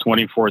for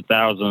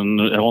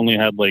 $24,000. It only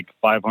had like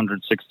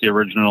 560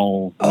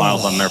 original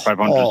miles on there,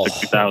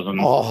 560,000.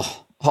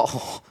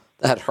 Oh,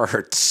 that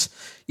hurts.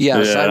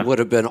 Yes, yeah. I would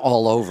have been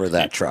all over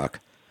that truck.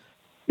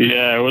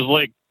 Yeah, it was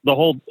like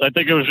I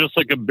think it was just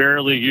like a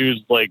barely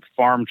used like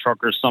farm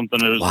truck or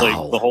something. It was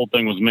like the whole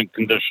thing was mint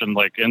condition,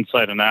 like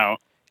inside and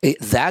out.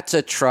 That's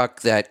a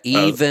truck that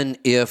even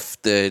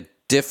if the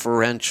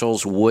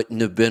differentials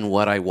wouldn't have been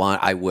what I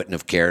want, I wouldn't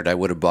have cared. I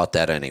would have bought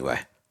that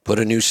anyway. Put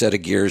a new set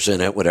of gears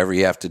in it, whatever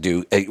you have to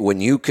do. When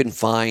you can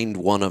find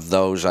one of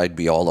those, I'd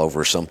be all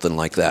over something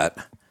like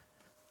that.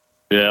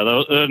 Yeah,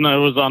 and it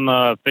was on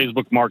the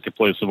Facebook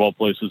Marketplace of all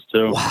places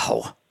too.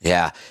 Wow.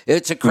 Yeah,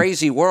 it's a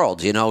crazy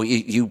world.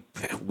 You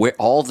where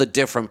all the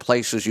different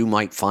places you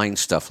might find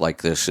stuff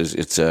like this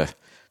it's a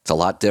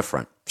lot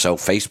different. So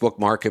Facebook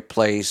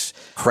Marketplace,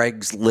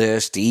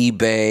 Craigslist,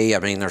 eBay. I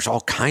mean, there's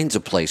all kinds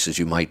of places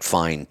you might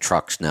find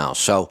trucks now.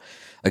 So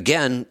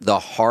again, the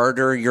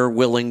harder you're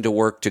willing to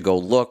work to go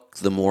look,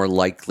 the more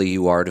likely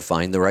you are to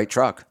find the right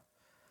truck.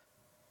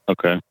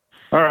 Okay.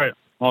 All right.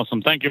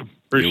 Awesome. Thank you.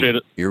 Appreciate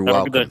it. You're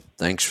welcome.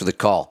 Thanks for the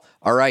call.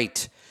 All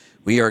right.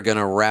 We are going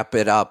to wrap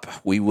it up.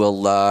 We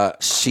will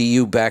see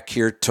you back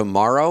here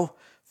tomorrow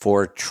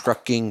for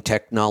Trucking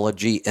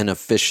Technology and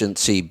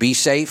Efficiency. Be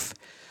safe,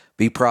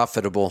 be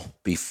profitable,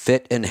 be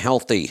fit and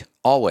healthy.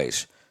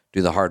 Always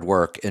do the hard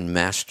work and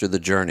master the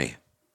journey.